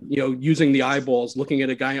and, using the eyeballs, looking at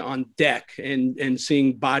a guy on deck and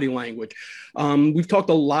seeing body language. We've talked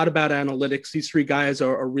a lot about analytics. These three guys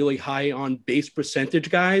are really high on base percentage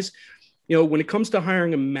guys. When it comes to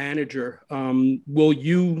hiring a manager, will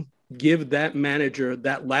you give that manager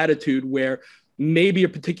that latitude where maybe a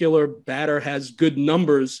particular batter has good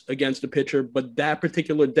numbers against a pitcher, but that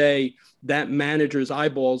particular day, that manager's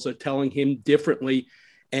eyeballs are telling him differently?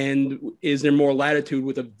 And is there more latitude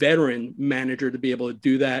with a veteran manager to be able to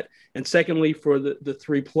do that? And secondly, for the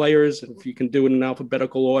three players, if you can do it in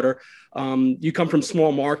alphabetical order, you come from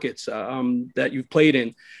small markets that you've played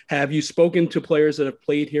in. Have you spoken to players that have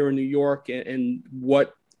played here in New York, and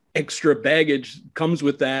what extra baggage comes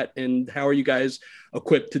with that, and how are you guys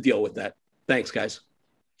equipped to deal with that? Thanks, guys.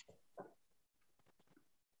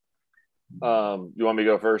 You want me to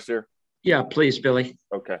go first here? Yeah, please, Billy.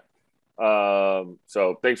 Okay.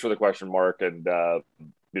 So thanks for the question, Mark, and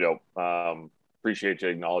appreciate you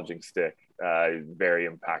acknowledging Stick. Very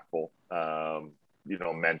impactful,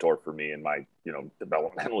 mentor for me in my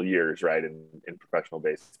developmental years, right, in professional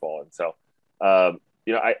baseball. And so I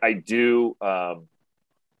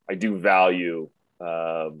do value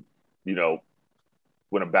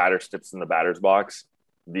when a batter steps in the batter's box,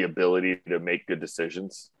 the ability to make good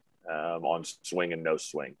decisions on swing and no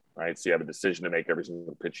swing, right? So you have a decision to make every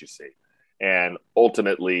single pitch you see. And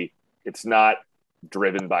ultimately, it's not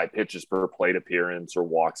driven by pitches per plate appearance or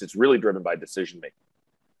walks. It's really driven by decision making.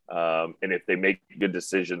 And if they make good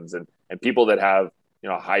decisions and people that have,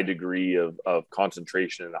 a high degree of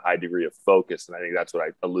concentration and a high degree of focus, and I think that's what I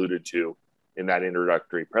alluded to in that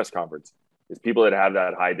introductory press conference, is people that have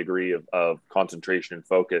that high degree of concentration and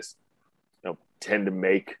focus, tend to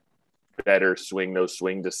make better swing, no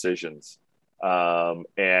swing decisions.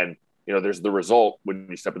 And there's the result when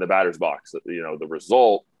you step in the batter's box. The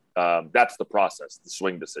result, that's the process, the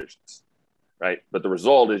swing decisions, right? But the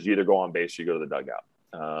result is you either go on base or you go to the dugout.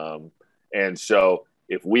 And so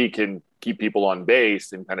if we can keep people on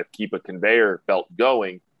base and kind of keep a conveyor belt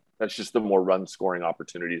going, that's just the more run scoring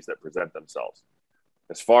opportunities that present themselves.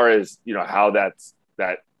 As far as how that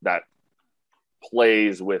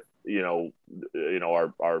plays with our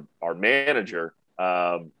manager,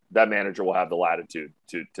 that manager will have the latitude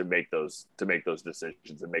to make those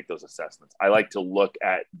decisions and make those assessments. I like to look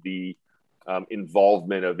at the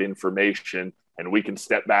involvement of information, and we can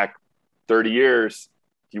step back 30 years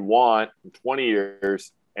if you want, 20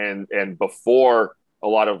 years, and before a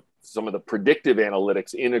lot of some of the predictive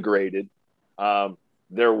analytics integrated,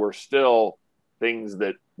 there were still things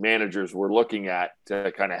that managers were looking at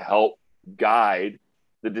to kind of help guide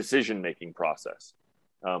the decision-making process.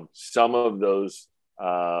 Some of those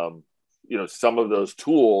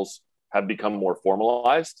tools have become more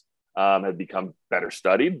formalized, have become better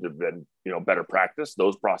studied, have been, better practiced.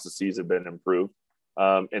 Those processes have been improved.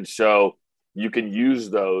 And so you can use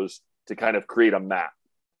those to kind of create a map.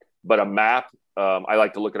 But a map, I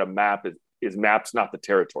like to look at a map is map's not the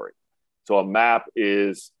territory. So a map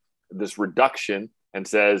is this reduction and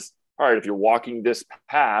says, all right, if you're walking this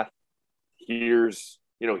path, here's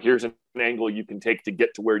an angle you can take to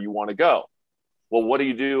get to where you want to go. Well, what do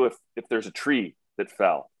you do if there's a tree that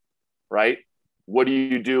fell, right? What do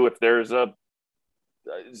you do if there's a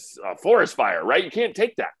forest fire, right? You can't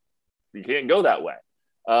take that. You can't go that way.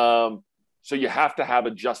 So you have to have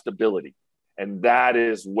adjustability. And that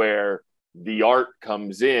is where the art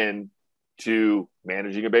comes in to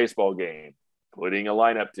managing a baseball game, putting a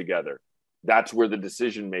lineup together. That's where the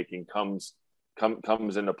decision-making comes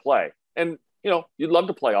into play. And you'd love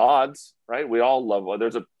to play odds, right? We all love,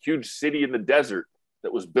 there's a huge city in the desert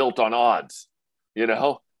that was built on odds,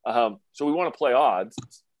 so we want to play odds,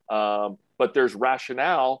 but there's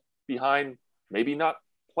rationale behind maybe not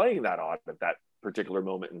playing that odd at that particular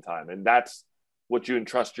moment in time. And that's what you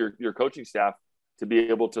entrust your coaching staff to be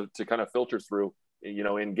able to kind of filter through,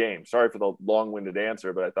 in game. Sorry for the long-winded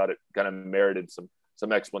answer, but I thought it kind of merited some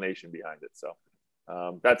explanation behind it. So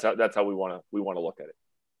that's how we want to look at it.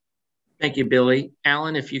 Thank you, Billy.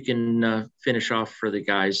 Alan, if you can finish off for the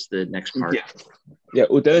guys the next part. Yeah.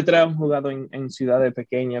 Ustedes tres han jugado en ciudades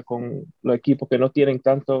pequeñas con los equipos que no tienen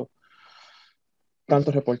tantos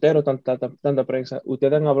reporteros, tanta prensa.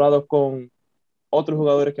 Ustedes han hablado con otros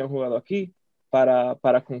jugadores que han jugado aquí para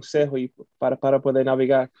consejo y para poder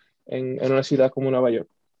navegar en una ciudad como Nueva York.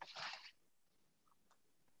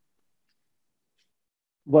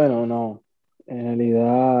 Bueno, no. En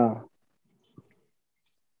realidad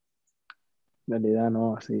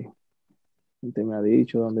no, así. Gente me ha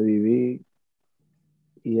dicho dónde viví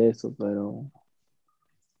y eso, pero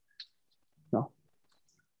no.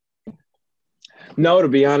 No, to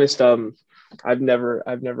be honest, I've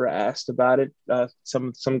never asked about it.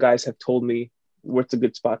 Some guys have told me what's a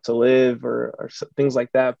good spot to live or things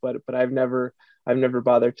like that, but I've never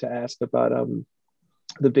bothered to ask about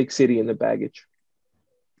the big city and the baggage.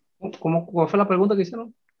 ¿Cuál fue la pregunta que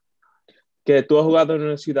hicieron? Que tú has jugado en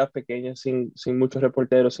una ciudad pequeña sin muchos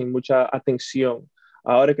reporteros, sin mucha atención.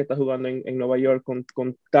 Ahora que estás jugando en Nueva York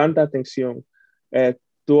con tanta atención,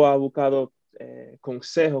 ¿tú has buscado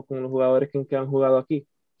consejos con los jugadores que han jugado aquí?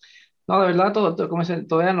 No, de verdad,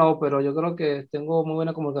 todavía no, pero yo creo que tengo muy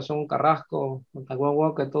buena comunicación con Carrasco, con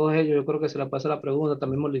Tahuahua, que todos ellos, yo creo que se les pasa la pregunta,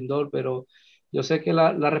 también con Lindor, pero yo sé que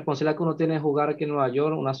la responsabilidad que uno tiene es jugar aquí en Nueva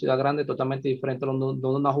York, una ciudad grande, totalmente diferente a donde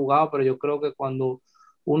uno ha jugado, pero yo creo que cuando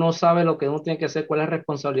uno sabe lo que uno tiene que hacer, cuál es la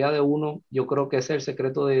responsabilidad de uno, yo creo que ese es el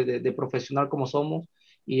secreto de profesional como somos,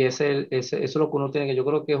 y eso es lo que uno tiene que, yo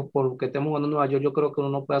creo que porque estemos jugando en Nueva York, yo creo que uno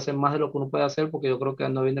no puede hacer más de lo que uno puede hacer, porque yo creo que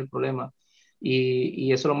no viene el problema.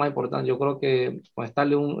 Y eso es lo más importante. Yo creo que con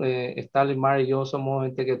Starling Marte y yo somos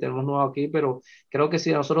gente que tenemos nuevo aquí, pero creo que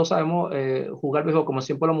si nosotros sabemos jugar viejo como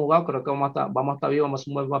siempre lo hemos jugado, creo que vamos a estar vivos, vamos a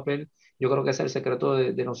hacer un buen papel. Yo creo que ese es el secreto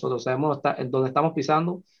de nosotros. Sabemos dónde estamos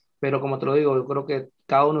pisando, pero como te lo digo, yo creo que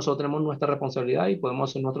cada uno de nosotros tenemos nuestra responsabilidad y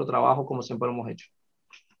podemos hacer nuestro trabajo como siempre lo hemos hecho.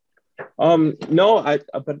 No, I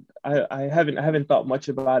haven't thought much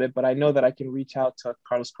about it, but I know that I can reach out to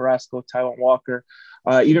Carlos Carrasco, Taiwan Walker,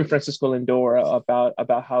 even Francisco Lindor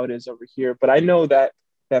about how it is over here. But I know that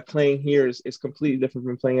playing here is completely different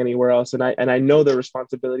from playing anywhere else, and I know the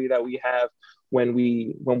responsibility that we have when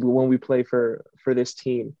we play for this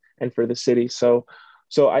team and for the city. So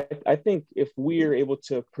I think if we're able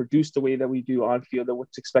to produce the way that we do on field, that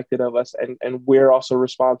what's expected of us, and we're also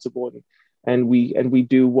responsible and we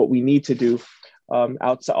do what we need to do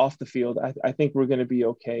off the field, I think we're going to be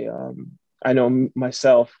okay. I know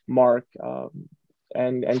myself, Mark,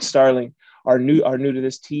 and Starling are new to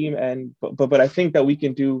this team, but I think that we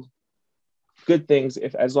can do good things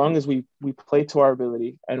as long as we play to our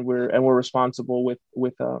ability and we're responsible with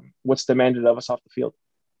what's demanded of us off the field.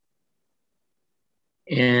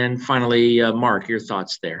 And finally, Mark, your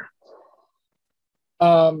thoughts there.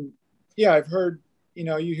 Yeah, I've heard,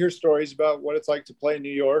 you hear stories about what it's like to play in New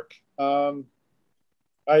York.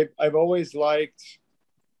 I've always liked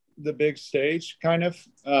the big stage, kind of,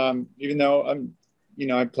 even though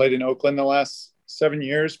I played in Oakland the last 7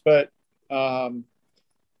 years, but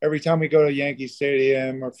every time we go to Yankee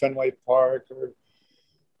Stadium or Fenway Park or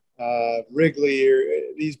Wrigley or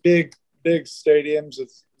these big stadiums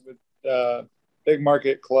with big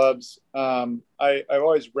market clubs, I've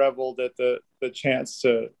always reveled at the chance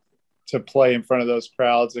to play in front of those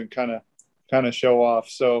crowds and kind of show off.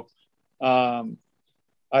 So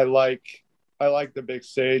I like the big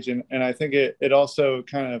stage, and I think it also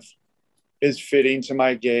kind of is fitting to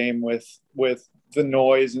my game with the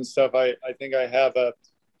noise and stuff. I think I have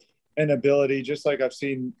an ability, just like I've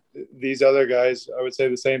seen these other guys. I would say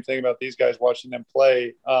the same thing about these guys watching them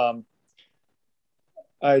play.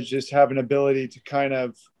 I just have an ability to kind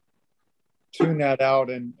of tune that out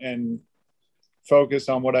and focus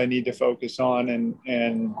on what I need to focus on.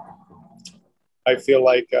 And I feel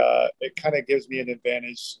like it kind of gives me an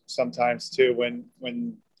advantage sometimes too,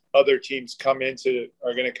 when other teams are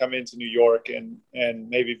going to come into New York and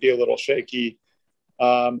maybe be a little shaky.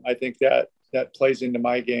 I think that plays into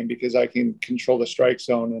my game because I can control the strike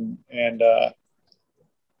zone and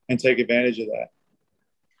take advantage of that.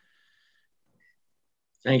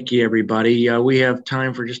 Thank you, everybody. We have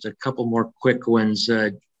time for just a couple more quick ones.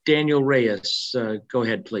 Daniel Reyes, go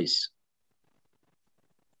ahead, please.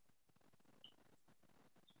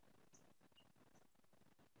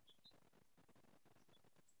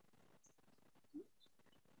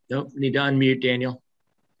 Nope, need to unmute, Daniel.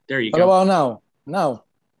 There you What go. about now? Now,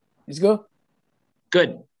 it's good?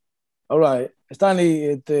 Good. All right.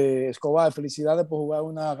 Stanley, Escobar, felicidades por jugar en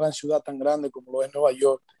una gran ciudad tan grande como lo es Nueva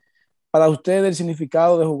York. Para usted, el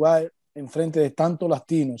significado de jugar en frente de tantos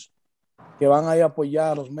latinos que van a ir a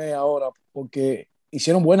apoyar a los Mets ahora, porque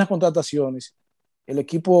hicieron buenas contrataciones. El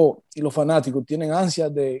equipo y los fanáticos tienen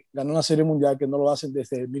ansias de ganar una serie mundial que no lo hacen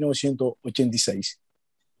desde 1986.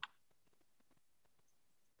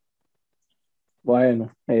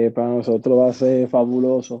 Bueno, para nosotros va a ser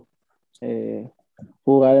fabuloso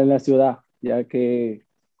jugar en la ciudad, ya que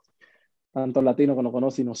tantos latinos que nos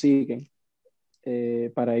conocen y nos siguen,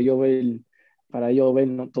 para ellos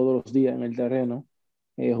vernos todos los días en el terreno,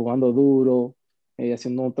 jugando duro,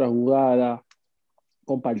 haciendo otra jugada,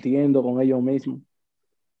 compartiendo con ellos mismos.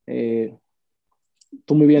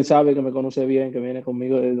 Tú muy bien sabes que me conoces bien, que vienes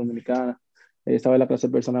conmigo de Dominicana, sabes la clase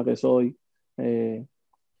de persona que soy,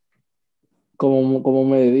 cómo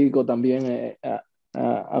me dedico también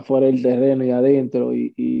afuera del terreno y adentro,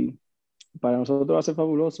 y para nosotros va a ser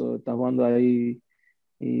fabuloso estar jugando ahí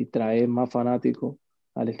y traer más fanáticos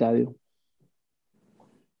al estadio.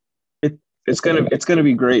 It's gonna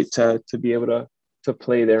be great to be able to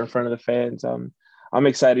play there in front of the fans. I'm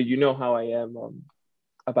excited. You know how I am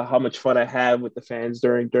about how much fun I have with the fans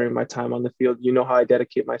during my time on the field. You know how I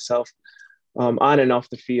dedicate myself on and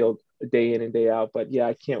off the field day in and day out. But yeah,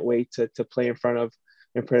 I can't wait to play in front of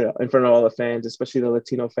all the fans, especially the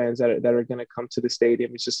Latino fans that are going to come to the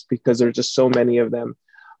stadium. It's just because there are just so many of them.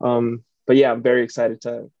 But yeah, I'm very excited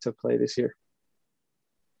to play this year.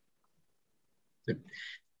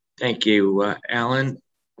 Thank you, Alan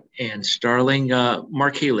and Starling.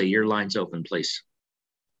 Mark Healy, your line's open, please.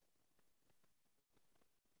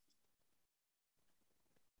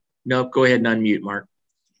 Nope, go ahead and unmute, Mark.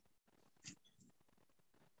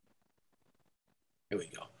 Here we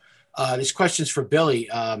go. This question's for Billy.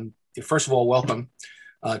 First of all, welcome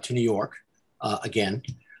to New York again.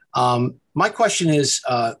 My question is,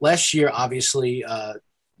 last year, obviously,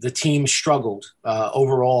 the team struggled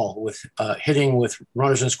overall with hitting with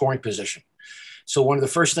runners in scoring position. So one of the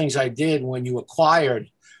first things I did when you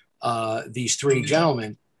acquired these three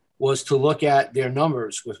gentlemen was to look at their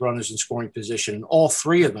numbers with runners in scoring position. And all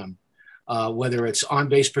three of them, whether it's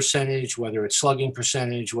on-base percentage, whether it's slugging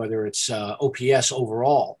percentage, whether it's OPS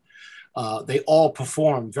overall, they all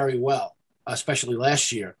performed very well, especially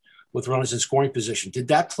last year with runners in scoring position. Did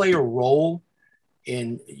that play a role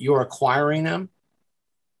in your acquiring them?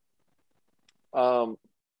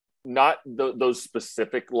 Not those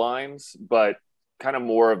specific lines, but kind of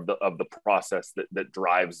more of the process that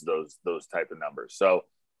drives those type of numbers. So,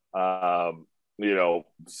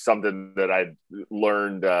 something that I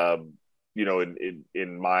learned,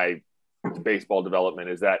 in my baseball development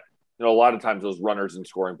is that, a lot of times those runners in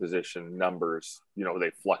scoring position numbers,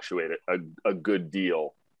 they fluctuate a good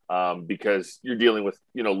deal because you're dealing with,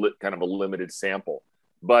 kind of a limited sample.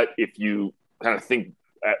 But if you kind of think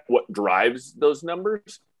at what drives those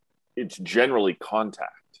numbers, it's generally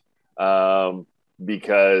contact.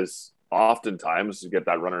 Because oftentimes you get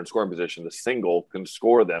that runner in scoring position, the single can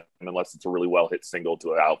score them unless it's a really well hit single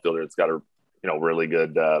to an outfielder. It's got a, really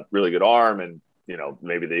good arm. And,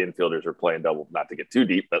 maybe the infielders are playing double, not to get too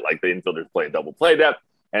deep, but like the infielders play double play depth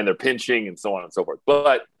and they're pinching and so on and so forth.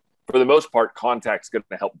 But for the most part, contact's going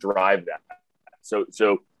to help drive that. So,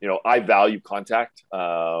 I value contact.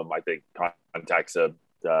 I think contact's a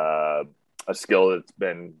skill that's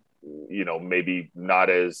been, maybe not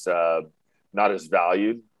as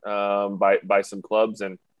valued by some clubs.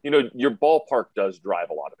 And, your ballpark does drive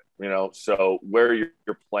a lot of it, so where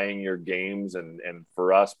you're playing your games and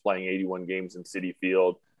for us playing 81 games in Citi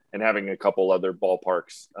Field and having a couple other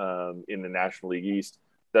ballparks in the National League East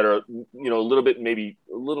that are, a little bit, maybe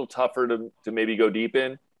a little tougher to maybe go deep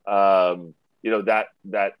in,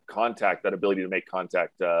 that contact, that ability to make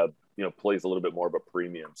contact, plays a little bit more of a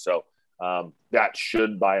premium. So that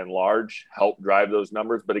should by and large help drive those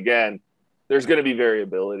numbers. But again, there's going to be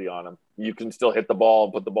variability on them. You can still hit the ball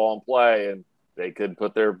and put the ball in play, and they could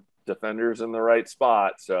put their defenders in the right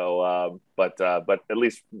spot. So, but at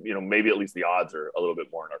least, maybe at least the odds are a little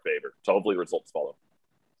bit more in our favor. So hopefully results follow.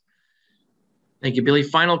 Thank you, Billy.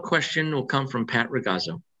 Final question will come from Pat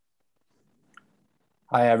Ragazzo.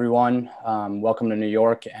 Hi, everyone. Welcome to New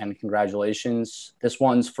York and congratulations. This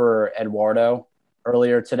one's for Eduardo.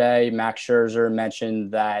 Earlier today, Max Scherzer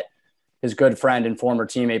mentioned that his good friend and former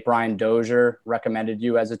teammate Brian Dozier recommended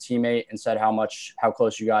you as a teammate and said how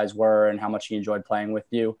close you guys were and how much he enjoyed playing with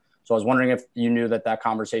you. So I was wondering if you knew that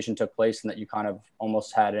conversation took place and that you kind of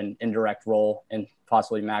almost had an indirect role in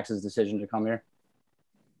possibly Max's decision to come here.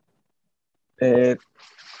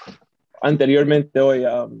 anteriormente hoy,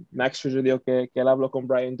 Max Scherzer dijo que él habló con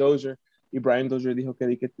Brian Dozier y Brian Dozier dijo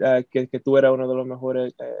que tú eras uno de los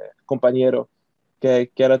mejores compañeros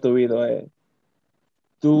que era tuvido.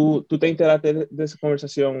 ¿Tú te enteraste de esa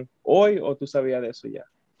conversación hoy o tú sabías de eso ya?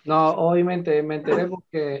 No, obviamente me enteré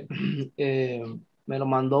porque me lo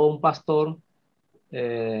mandó un pastor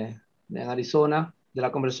en Arizona de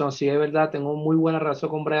la conversación. Sí, es verdad, tengo muy buena relación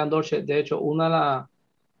con Brian Dozier. De hecho, una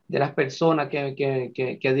de las personas que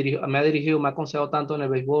me ha dirigido, me ha aconsejado tanto en el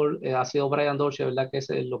béisbol, ha sido Brian Dozier, ¿verdad?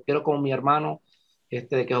 Lo quiero como mi hermano,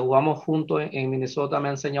 que jugamos juntos en Minnesota, me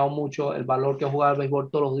ha enseñado mucho el valor que es jugar al béisbol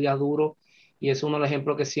todos los días duro, y es uno de los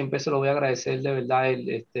ejemplos que siempre se lo voy a agradecer, de verdad,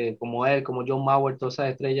 como él, como John Mauer, todas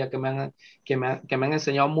esas estrellas que me han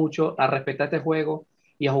enseñado mucho a respetar este juego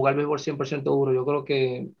y a jugar béisbol 100% duro. Yo creo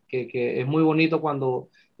que es muy bonito cuando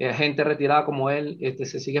gente retirada como él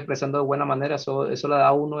se sigue expresando de buena manera. Eso le da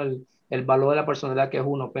a uno el valor de la personalidad que es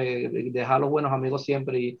uno, dejar a los buenos amigos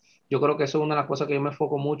siempre. Y yo creo que eso es una de las cosas que yo me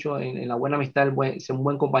enfoco mucho en la buena amistad, ser un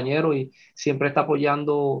buen compañero y siempre está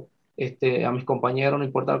apoyando a mis compañeros, no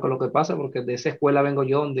importa lo que pase, porque de esa escuela vengo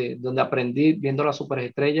yo, donde aprendí viendo las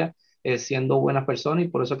superestrellas, siendo buenas personas, y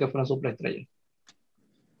por eso que fueron superestrellas.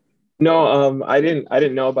 No, I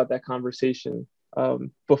didn't know about that conversation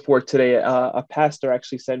before today. A pastor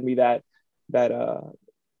actually sent me that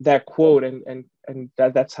that quote, and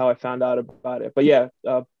that's how I found out about it. But yeah,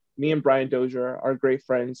 me and Brian Dozier are great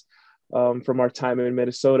friends from our time in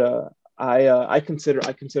Minnesota. I consider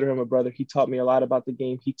him a brother. He taught me a lot about the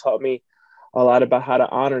game. He taught me a lot about how to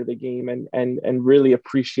honor the game and really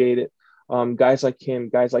appreciate it. Guys like him,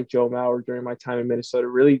 guys like Joe Mauer during my time in Minnesota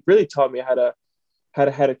really taught me how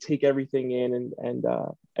to take everything in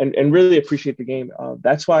and really appreciate the game.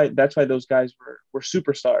 That's why those guys were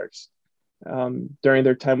superstars during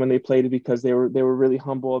their time when they played it, because they were really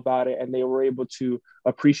humble about it, and they were able to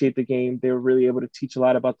appreciate the game. They were really able to teach a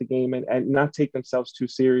lot about the game and not take themselves too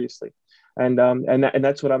seriously. And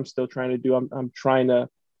that's what I'm still trying to do. I'm trying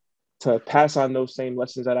to pass on those same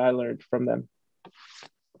lessons that I learned from them.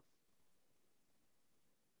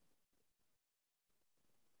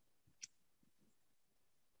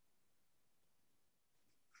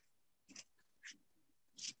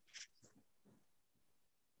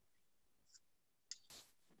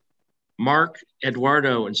 Mark,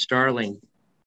 Eduardo, and Starling,